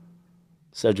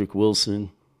 Cedric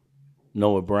Wilson,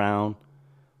 Noah Brown.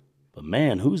 But,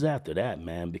 man, who's after that,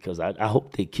 man? Because I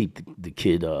hope they keep the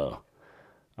kid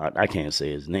I can't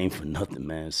say his name for nothing,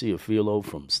 man. Ciafillo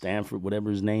from Stanford, whatever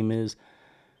his name is,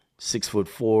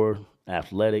 6'4",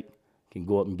 athletic, can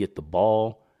go up and get the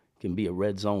ball, can be a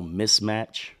red zone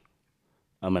mismatch.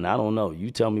 I mean, I don't know.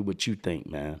 You tell me what you think,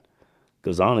 man.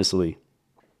 Because, honestly,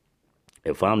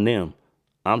 if I'm them,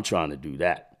 I'm trying to do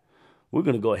that. We're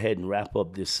going to go ahead and wrap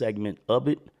up this segment of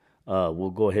it.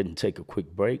 We'll go ahead and take a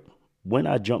quick break. When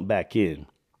I jump back in,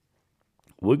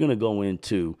 we're going to go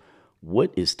into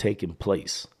what is taking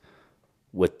place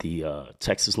with the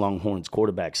Texas Longhorns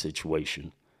quarterback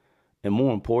situation. And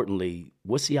more importantly,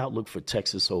 what's the outlook for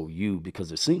Texas OU?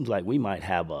 Because it seems like we might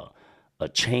have a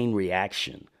chain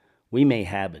reaction. We may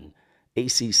have an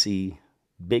ACC,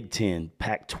 Big Ten,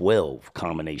 Pac-12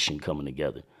 combination coming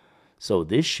together. So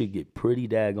this should get pretty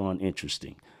daggone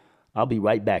interesting. I'll be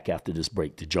right back after this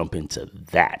break to jump into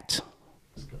that.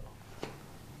 Let's go.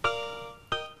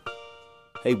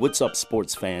 Hey, what's up,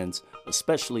 sports fans,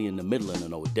 especially in the Midland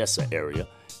and Odessa area?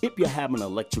 If you're having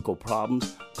electrical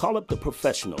problems, call up the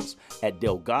professionals at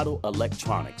Delgado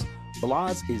Electronics.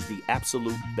 Blas is the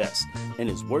absolute best, and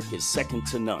his work is second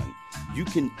to none. You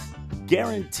can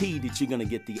guarantee that you're going to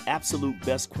get the absolute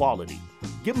best quality.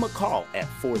 Give him a call at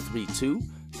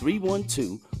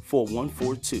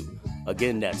 432-312-4142.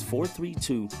 Again, that's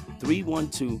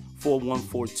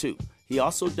 432-312-4142. He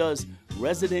also does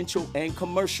residential and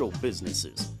commercial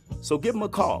businesses. So give him a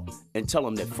call and tell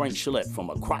him that Frank Gillette from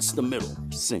Across the Middle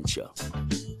sent you.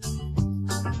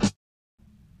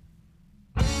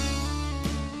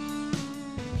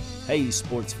 Hey,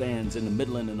 sports fans in the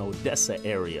Midland and Odessa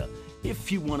area.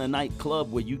 If you want a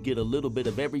nightclub where you get a little bit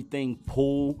of everything,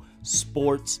 pool,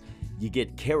 sports, you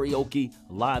get karaoke,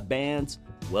 live bands,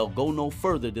 well, go no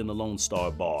further than the Lone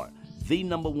Star Bar, the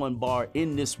 #1 bar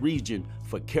in this region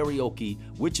for karaoke,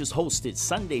 which is hosted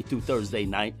Sunday through Thursday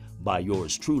night by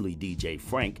yours truly, DJ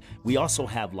Frank. We also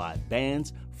have live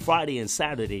bands Friday and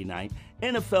Saturday night,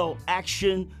 NFL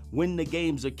action when the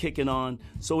games are kicking on.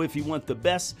 So if you want the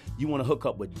best, you want to hook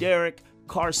up with Derek,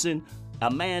 Carson,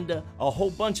 Amanda, a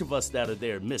whole bunch of us that are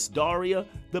there, Miss Daria,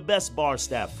 the best bar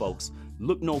staff, folks.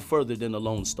 Look no further than the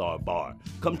Lone Star Bar.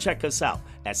 Come check us out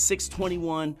at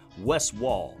 621 West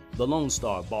Wall, the Lone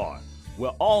Star Bar,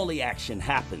 where all the action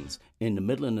happens in the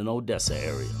Midland and Odessa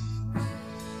area.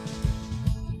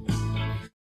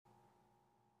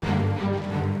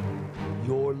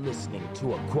 You're listening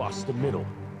to Across the Middle,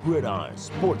 Gridiron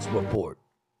Sports Report.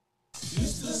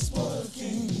 It's the Spoil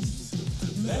Kings,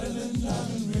 Maryland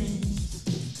Diamond Rings.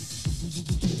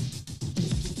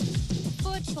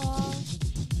 Football.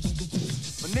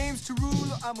 My name's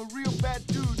Tarula, I'm a real bad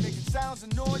dude, making sounds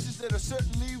and noises that are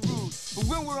certainly rude. But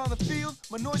when we're on the field,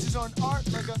 my noises aren't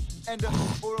art like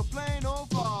or a plain old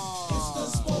farm. It's the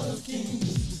Spoil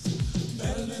Kings,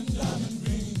 Maryland Diamond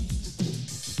Rings.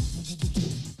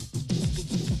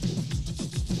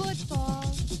 Football.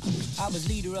 I was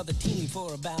leader of the team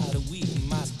for about a week.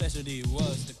 My specialty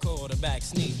was the quarterback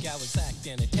sneak. I was sacked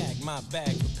and attacked, my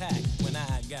bag was packed when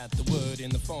I got the word in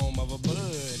the form of a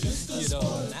bird. You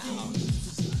know now.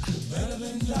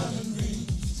 Maryland Diamond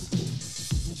Rings.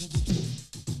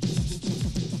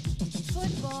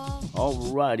 Football.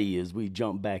 Alrighty, as we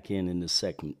jump back in the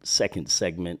second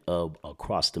segment of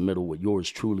Across the Middle with yours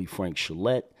truly, Frank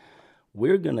Gillette,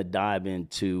 we're going to dive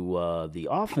into the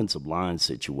offensive line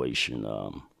situation.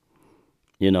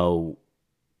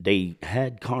 They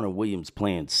had Connor Williams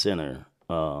playing center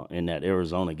in that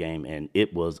Arizona game, and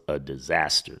it was a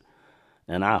disaster.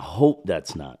 And I hope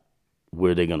that's not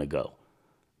where they're going to go,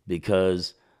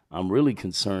 because I'm really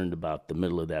concerned about the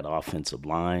middle of that offensive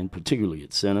line, particularly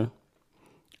at center.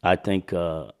 I think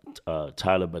Tyler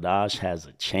Badash has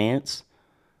a chance,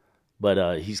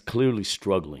 but he's clearly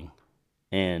struggling.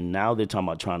 And now they're talking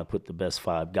about trying to put the best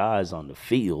 5 guys on the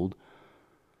field,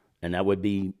 and that would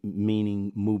be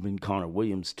meaning moving Connor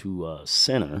Williams to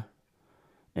center.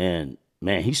 And,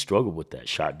 man, he struggled with that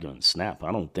shotgun snap.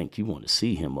 I don't think you want to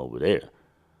see him over there.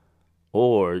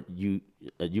 Or you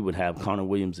would have Connor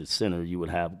Williams at center. You would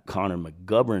have Connor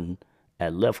McGovern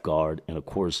at left guard. And, of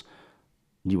course,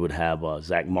 you would have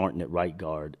Zach Martin at right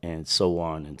guard, and so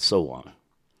on and so on.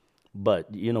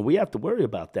 But, we have to worry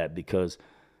about that because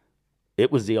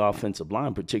it was the offensive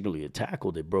line, particularly a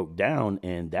tackle, that broke down,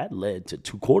 and that led to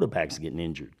 2 quarterbacks getting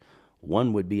injured.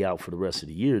 One would be out for the rest of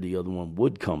the year. The other one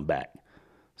would come back.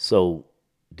 So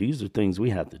these are things we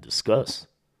have to discuss.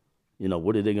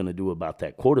 What are they going to do about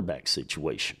that quarterback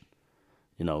situation?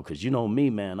 Because me,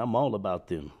 man, I'm all about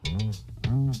them.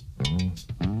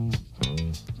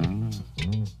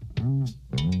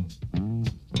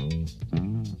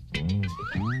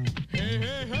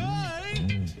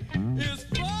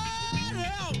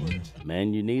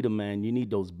 you need them, man. You need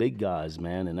those big guys,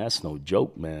 man, and that's no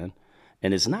joke, man.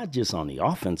 And it's not just on the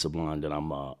offensive line that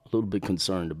I'm a little bit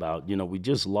concerned about. You know, we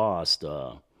just lost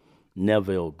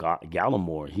Neville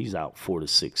Gallimore. He's out 4 to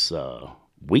 6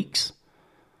 weeks,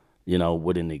 you know,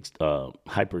 with an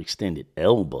hyperextended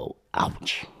elbow.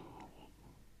 Ouch.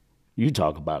 You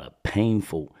talk about a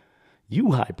painful, you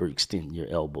hyperextend your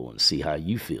elbow and see how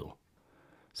you feel.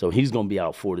 So he's going to be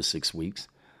out 4 to 6 weeks.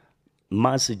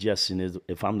 My suggestion is,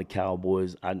 if I'm the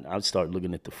Cowboys, I'd start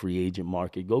looking at the free agent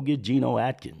market. Go get Geno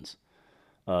Atkins.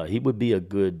 He would be a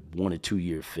good 1 or 2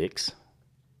 year fix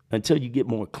until you get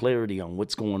more clarity on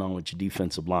what's going on with your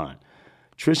defensive line.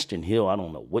 Tristan Hill, I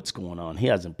don't know what's going on. He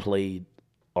hasn't played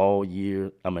all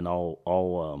year. I mean,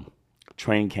 all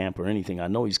training camp or anything. I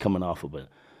know he's coming off of an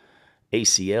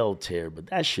ACL tear, but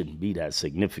that shouldn't be that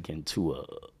significant to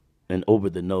an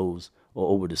over-the-nose or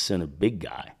over-the-center big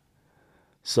guy.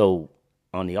 So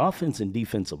on the offense and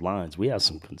defensive lines, we have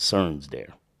some concerns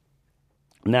there.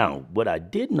 Now, what I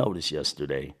did notice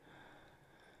yesterday,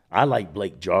 I like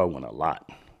Blake Jarwin a lot,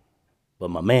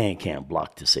 but my man can't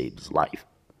block to save his life.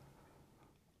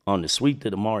 On the sweep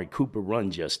that Amari Cooper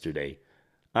runs yesterday,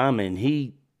 I mean,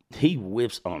 he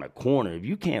whiffs on a corner. If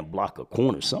you can't block a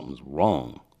corner, something's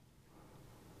wrong.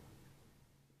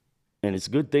 And it's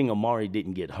a good thing Amari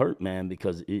didn't get hurt, man,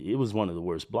 because it was one of the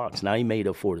worst blocks. Now, he made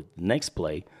up for it the next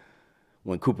play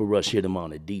when Cooper Rush hit him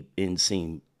on a deep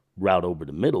inseam route over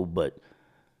the middle. But,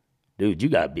 dude, you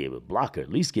got to be able to block or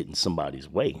at least get in somebody's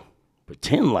way.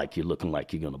 Pretend like you're looking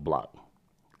like you're going to block,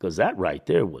 because that right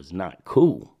there was not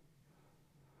cool.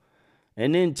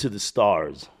 And then to the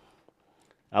stars.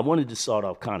 I wanted to start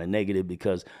off kind of negative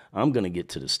because I'm going to get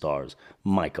to the stars.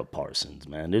 Micah Parsons,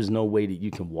 man. There's no way that you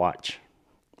can watch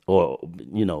or,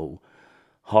 you know,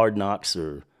 Hard Knocks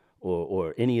or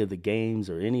any of the games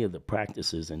or any of the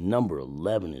practices, and number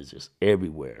 11 is just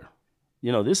everywhere.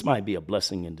 You know, this might be a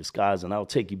blessing in disguise, and I'll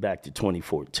take you back to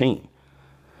 2014.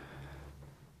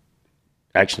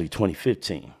 Actually,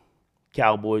 2015.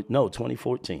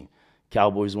 2014.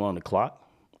 Cowboys were on the clock,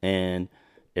 and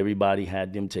everybody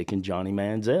had them taking Johnny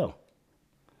Manziel.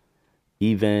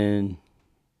 Even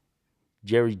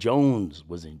Jerry Jones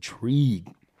was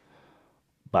intrigued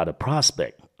by the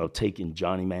prospect of taking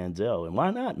Johnny Manziel. And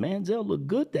why not? Manziel looked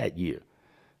good that year.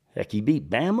 Heck, he beat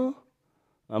Bama.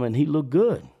 I mean, he looked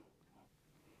good.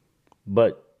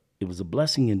 But it was a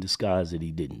blessing in disguise that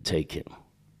he didn't take him.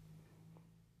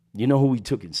 You know who he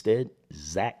took instead?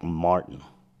 Zach Martin.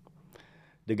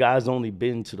 The guy's only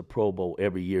been to the Pro Bowl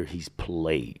every year he's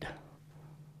played.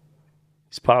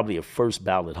 He's probably a first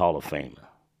ballot Hall of Famer.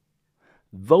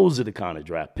 Those are the kind of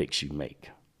draft picks you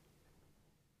make.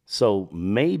 So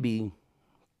maybe,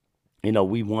 you know,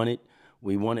 we wanted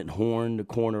Horn, the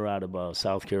corner out of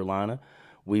South Carolina.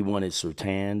 We wanted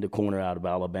Surtain, the corner out of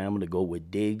Alabama, to go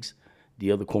with Diggs,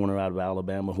 the other corner out of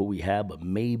Alabama who we have. But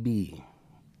maybe,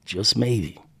 just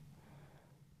maybe,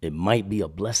 it might be a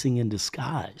blessing in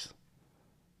disguise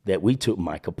that we took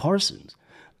Micah Parsons,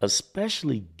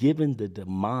 especially given the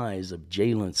demise of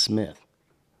Jalen Smith.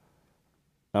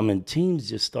 I mean, teams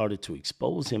just started to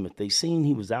expose him. If they seen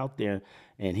he was out there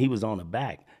and he was on the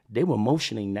back, they were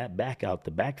motioning that back out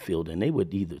the backfield, and they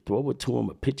would either throw it to him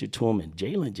or pitch it to him, and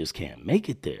Jalen just can't make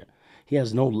it there. He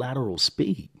has no lateral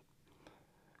speed.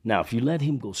 Now, if you let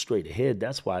him go straight ahead,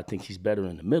 that's why I think he's better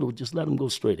in the middle. Just let him go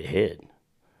straight ahead.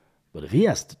 But if he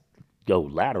has to go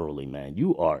laterally, man,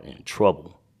 you are in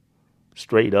trouble.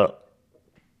 Straight up,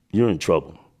 you're in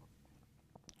trouble.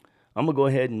 I'm going to go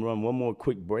ahead and run one more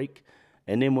quick break.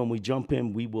 And then when we jump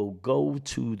in, we will go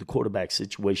to the quarterback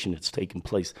situation that's taking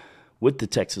place with the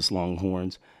Texas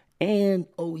Longhorns and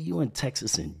OU and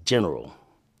Texas in general.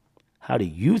 How do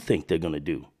you think they're going to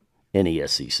do in the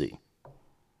SEC?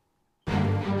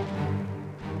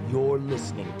 You're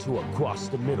listening to Across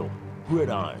the Middle,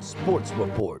 Gridiron Sports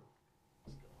Report.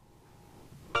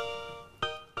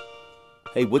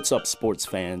 Hey, what's up, sports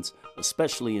fans,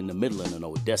 especially in the Midland and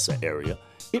Odessa area?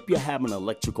 If you're having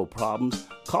electrical problems,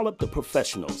 call up the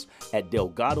professionals at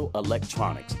Delgado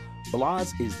Electronics.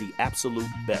 Blas is the absolute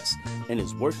best, and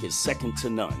his work is second to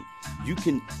none. You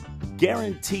can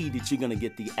guarantee that you're going to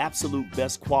get the absolute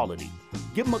best quality.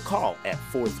 Give him a call at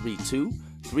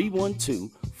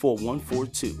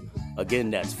 432-312-4142.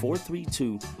 Again, that's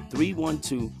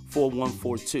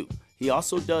 432-312-4142. He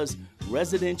also does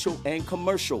residential and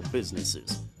commercial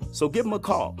businesses. So give him a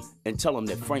call and tell him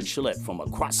that Frank Gillette from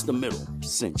Across the Middle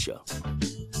sent you.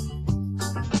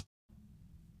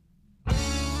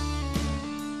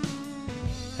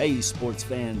 Hey, sports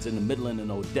fans in the Midland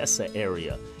and Odessa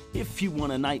area. If you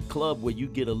want a nightclub where you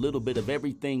get a little bit of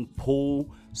everything,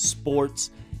 pool, sports,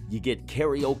 you get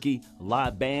karaoke,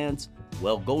 live bands,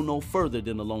 Well, go no further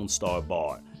than the Lone Star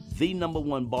Bar, the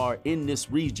 #1 bar in this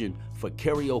region for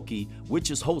karaoke, which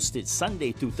is hosted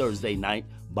Sunday through Thursday night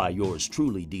by yours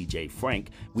truly, DJ Frank.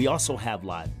 We also have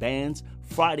live bands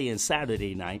Friday and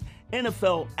Saturday night,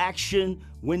 NFL action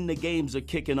when the games are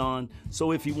kicking on.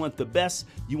 So if you want the best,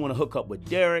 you want to hook up with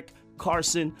Derek,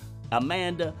 Carson,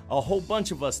 Amanda, a whole bunch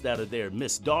of us that are there,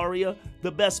 Miss Daria,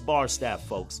 the best bar staff,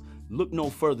 folks. Look no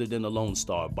further than the Lone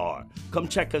Star Bar. Come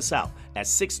check us out at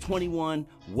 621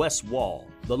 West Wall,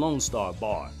 the Lone Star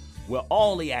Bar, where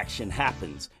all the action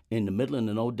happens in the Midland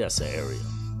and Odessa area.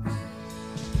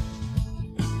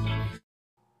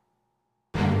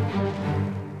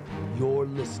 You're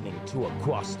listening to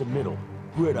Across the Middle,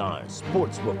 Gridiron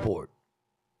Sports Report.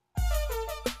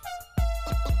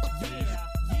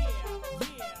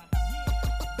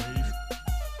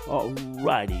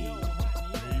 Alrighty.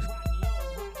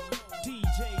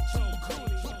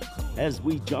 As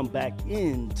we jump back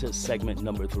into segment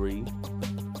number 3,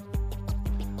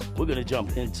 we're going to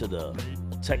jump into the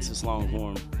Texas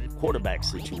Longhorn quarterback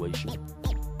situation.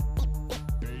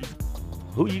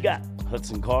 Who you got?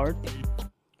 Hudson Card?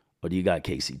 Or do you got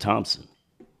Casey Thompson?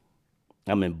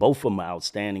 I mean, both of them are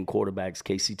outstanding quarterbacks.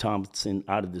 Casey Thompson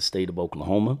out of the state of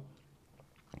Oklahoma.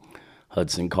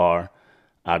 Hudson Card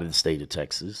out of the state of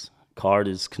Texas. Card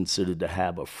is considered to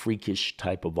have a freakish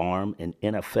type of arm, an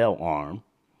NFL arm.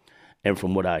 And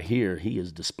from what I hear, he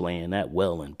is displaying that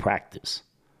well in practice.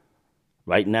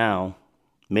 Right now,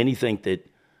 many think that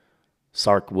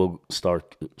Sarkisian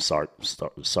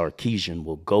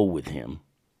will go with him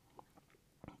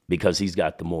because he's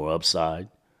got the more upside.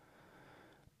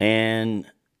 And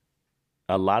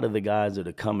a lot of the guys that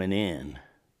are coming in,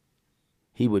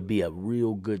 he would be a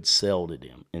real good sell to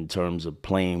them in terms of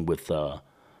playing with a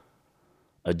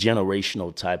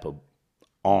generational type of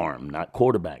arm, not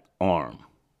quarterback, arm,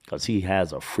 because he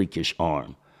has a freakish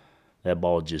arm. That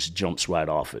ball just jumps right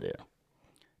off of there.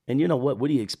 And you know what? What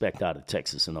do you expect out of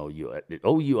Texas and OU?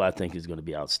 OU, I think, is going to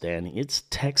be outstanding. It's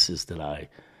Texas that I'm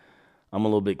a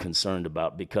little bit concerned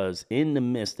about, because in the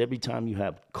midst, every time you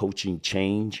have coaching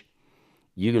change,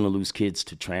 you're going to lose kids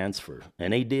to transfer.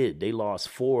 And they did. They lost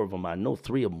 4 of them. I know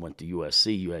 3 of them went to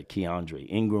USC. You had Keandre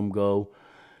Ingram go.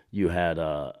 You had,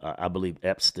 I believe,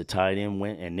 Epps, the tight end,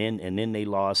 went. And then they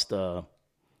lost the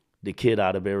kid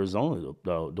out of Arizona,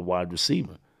 the wide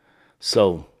receiver.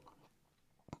 So,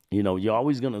 you know, you're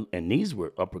always going to – and these were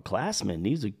upperclassmen.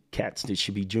 These are cats that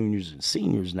should be juniors and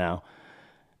seniors now,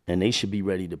 and they should be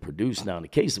ready to produce. Now, in the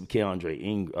case of Keandre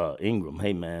Ingram,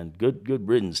 hey, man, good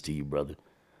riddance to you, brother.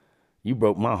 You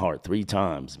broke my heart 3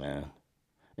 times, man.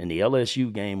 In the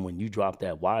LSU game, when you dropped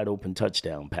that wide-open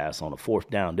touchdown pass on a 4th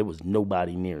down, there was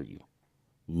nobody near you.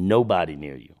 Nobody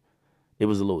near you. It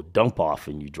was a little dump-off,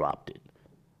 and you dropped it.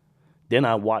 Then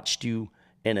I watched you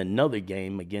in another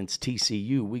game against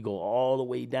TCU. We go all the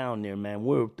way down there, man.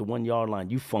 We're at the 1-yard line.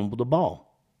 You fumbled the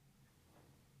ball.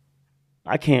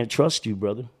 I can't trust you,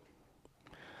 brother.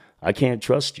 I can't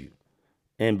trust you.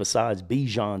 And besides,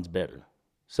 Bijan's better.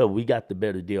 So we got the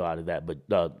better deal out of that.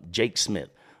 But Jake Smith,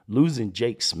 losing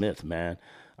Jake Smith, man,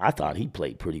 I thought he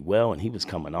played pretty well, and he was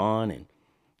coming on. And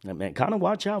man, kind of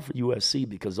watch out for USC,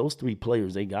 because those 3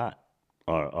 players they got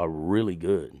are really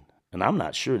good. And I'm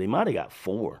not sure. They might have got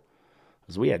 4,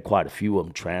 because we had quite a few of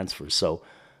them transfer. So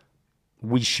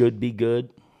we should be good.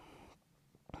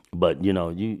 But, you know,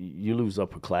 you lose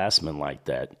upperclassmen like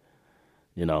that,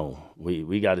 you know,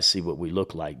 we got to see what we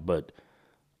look like. But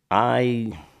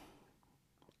I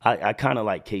kind of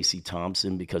like Casey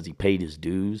Thompson because he paid his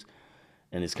dues,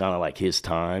 and it's kind of like his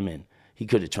time. And he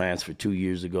could have transferred 2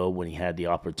 years ago when he had the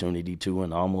opportunity to,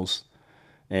 and almost.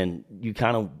 And you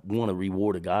kind of want to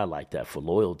reward a guy like that for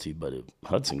loyalty. But if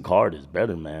Hudson Card is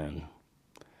better, man,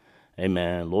 hey,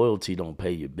 man, loyalty don't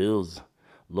pay your bills.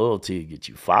 Loyalty will get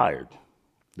you fired.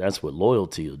 That's what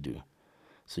loyalty will do.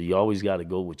 So you always got to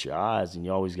go with your eyes, and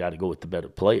you always got to go with the better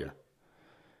player.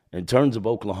 In terms of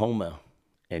Oklahoma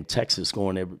and Texas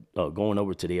going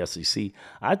over to the SEC,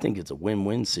 I think it's a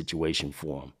win-win situation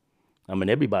for them. I mean,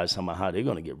 everybody's talking about how they're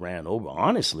going to get ran over.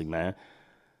 Honestly, man,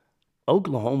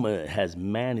 Oklahoma has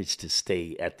managed to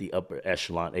stay at the upper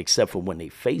echelon, except for when they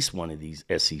face one of these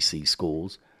SEC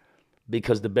schools,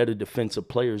 because the better defensive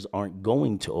players aren't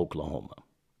going to Oklahoma.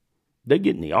 They're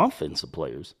getting the offensive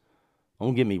players.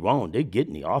 Don't get me wrong. They're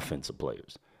getting the offensive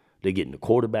players. They're getting the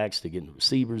quarterbacks. They're getting the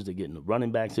receivers. They're getting the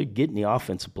running backs. They're getting the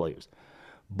offensive players.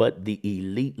 But the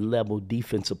elite level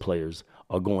defensive players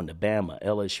are going to Bama,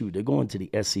 LSU. They're going to the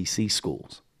SEC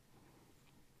schools.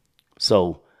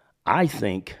 So I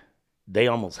think they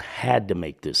almost had to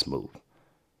make this move.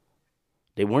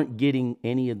 They weren't getting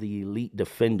any of the elite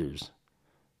defenders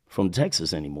from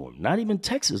Texas anymore. Not even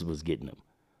Texas was getting them.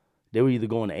 They were either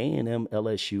going to A&M,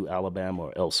 LSU, Alabama,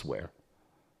 or elsewhere.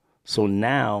 So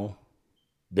now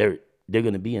they're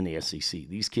going to be in the SEC.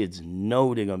 These kids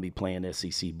know they're going to be playing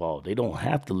SEC ball. They don't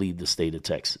have to leave the state of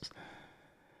Texas.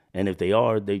 And if they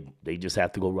are, they just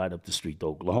have to go right up the street to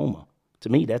Oklahoma. To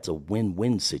me, that's a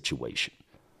win-win situation.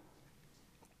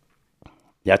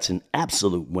 That's an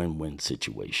absolute win-win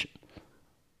situation.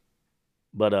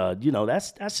 But,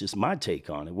 that's just my take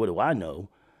on it. What do I know?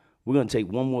 We're going to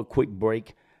take one more quick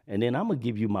break, and then I'm going to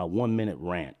give you my 1-minute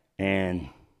rant. And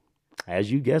as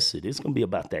you guessed it, it's going to be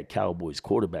about that Cowboys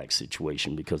quarterback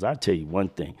situation, because I tell you one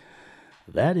thing,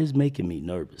 that is making me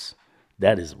nervous.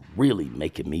 That is really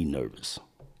making me nervous.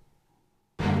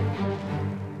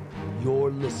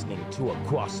 You're listening to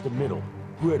Across the Middle,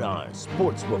 Gridiron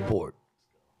Sports Report.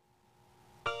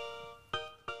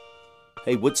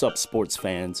 Hey, what's up, sports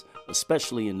fans,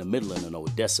 especially in the Midland and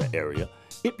Odessa area?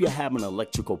 If you're having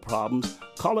electrical problems,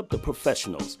 call up the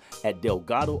professionals at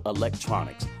Delgado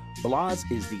Electronics. Blas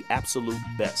is the absolute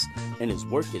best, and his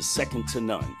work is second to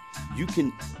none. You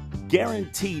can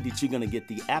guarantee that you're going to get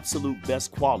the absolute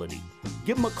best quality.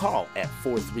 Give him a call at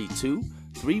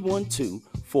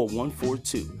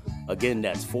 432-312-4142. Again,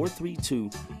 that's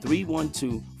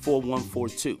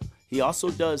 432-312-4142. He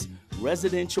also does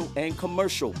residential and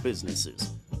commercial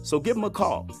businesses. So give him a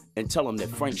call and tell him that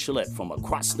Frank Gillette from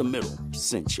Across the Middle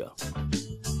sent you.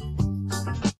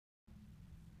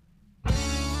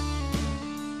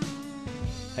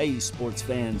 Hey, sports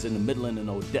fans in the Midland and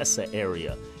Odessa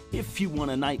area. If you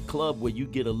want a nightclub where you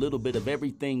get a little bit of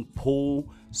everything, pool,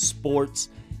 sports,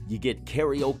 you get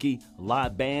karaoke,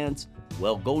 live bands,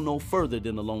 well, go no further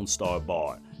than the Lone Star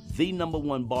Bar, the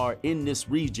 #1 bar in this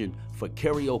region for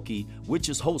karaoke, which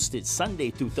is hosted Sunday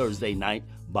through Thursday night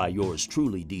by yours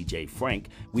truly, DJ Frank.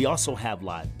 We also have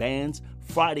live bands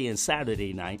Friday and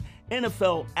Saturday night,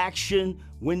 NFL action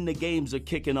when the games are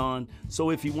kicking on.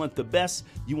 So if you want the best,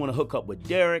 you want to hook up with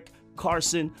Derek,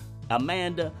 Carson,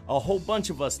 Amanda, a whole bunch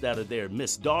of us that are there,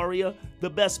 Miss Daria, the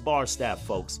best bar staff,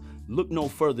 folks. Look no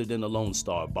further than the Lone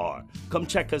Star Bar. Come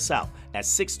check us out at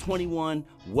 621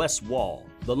 West Wall,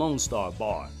 the Lone Star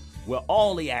Bar, where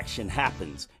all the action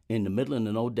happens in the Midland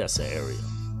and Odessa area.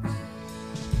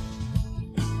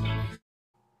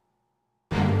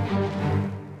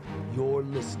 You're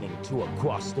listening to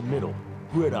Across the Middle,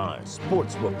 Gridiron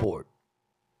Sports Report.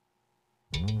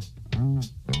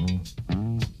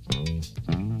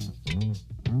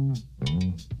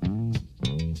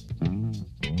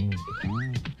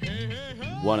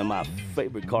 One of my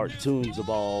favorite cartoons of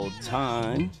all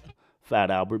time,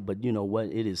 Fat Albert, but you know what?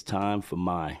 It is time for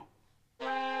my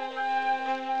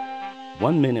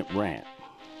 1-minute rant.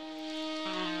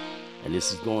 And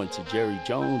this is going to Jerry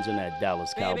Jones and that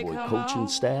Dallas Cowboy coaching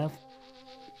staff.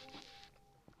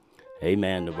 Hey,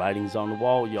 man, the writing's on the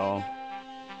wall, y'all.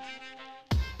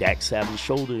 Dak's having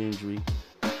shoulder injury.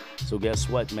 So guess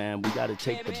what, man? We got to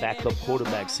take the backup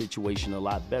quarterback situation a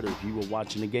lot better. If you were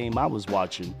watching the game I was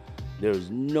watching,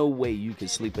 there's no way you can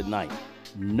sleep at night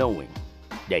knowing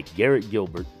that Garrett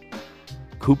Gilbert,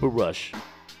 Cooper Rush,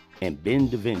 and Ben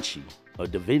DaVinci, or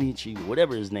DaVinci,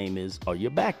 whatever his name is, are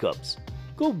your backups.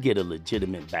 Go get a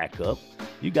legitimate backup.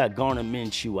 You got Garner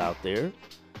Minshew out there.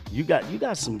 You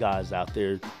got some guys out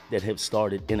there that have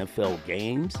started NFL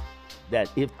games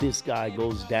that if this guy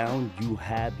goes down, you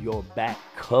have your back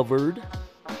covered.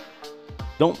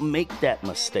 Don't make that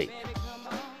mistake.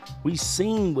 We've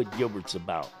seen what Gilbert's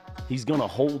about. He's going to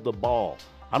hold the ball.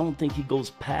 I don't think he goes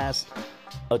past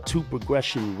a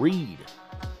 2-progression read.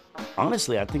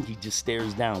 Honestly, I think he just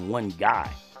stares down one guy.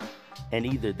 And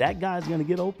either that guy's going to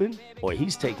get open or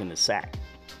he's taking the sack.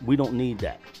 We don't need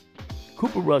that.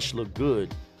 Cooper Rush looked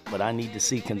good, but I need to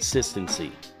see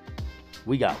consistency.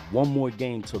 We got one more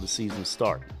game till the season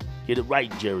starts. Get it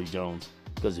right, Jerry Jones.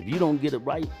 Because if you don't get it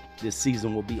right, this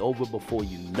season will be over before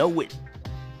you know it.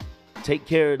 Take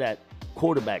care of that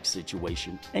quarterback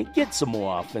situation and get some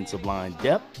more offensive line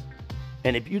depth.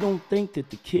 And if you don't think that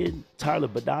the kid, Tyler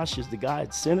Badash, is the guy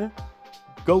at center,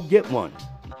 go get one.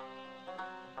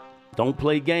 Don't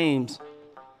play games.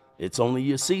 It's only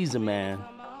your season, man.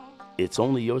 It's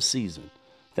only your season.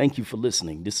 Thank you for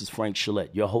listening. This is Frank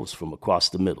Gillette, your host from Across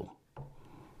the Middle.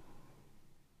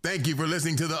 Thank you for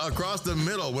listening to the Across the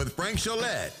Middle with Frank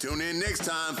Gillette. Tune in next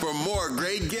time for more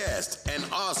great guests and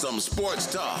awesome sports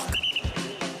talk.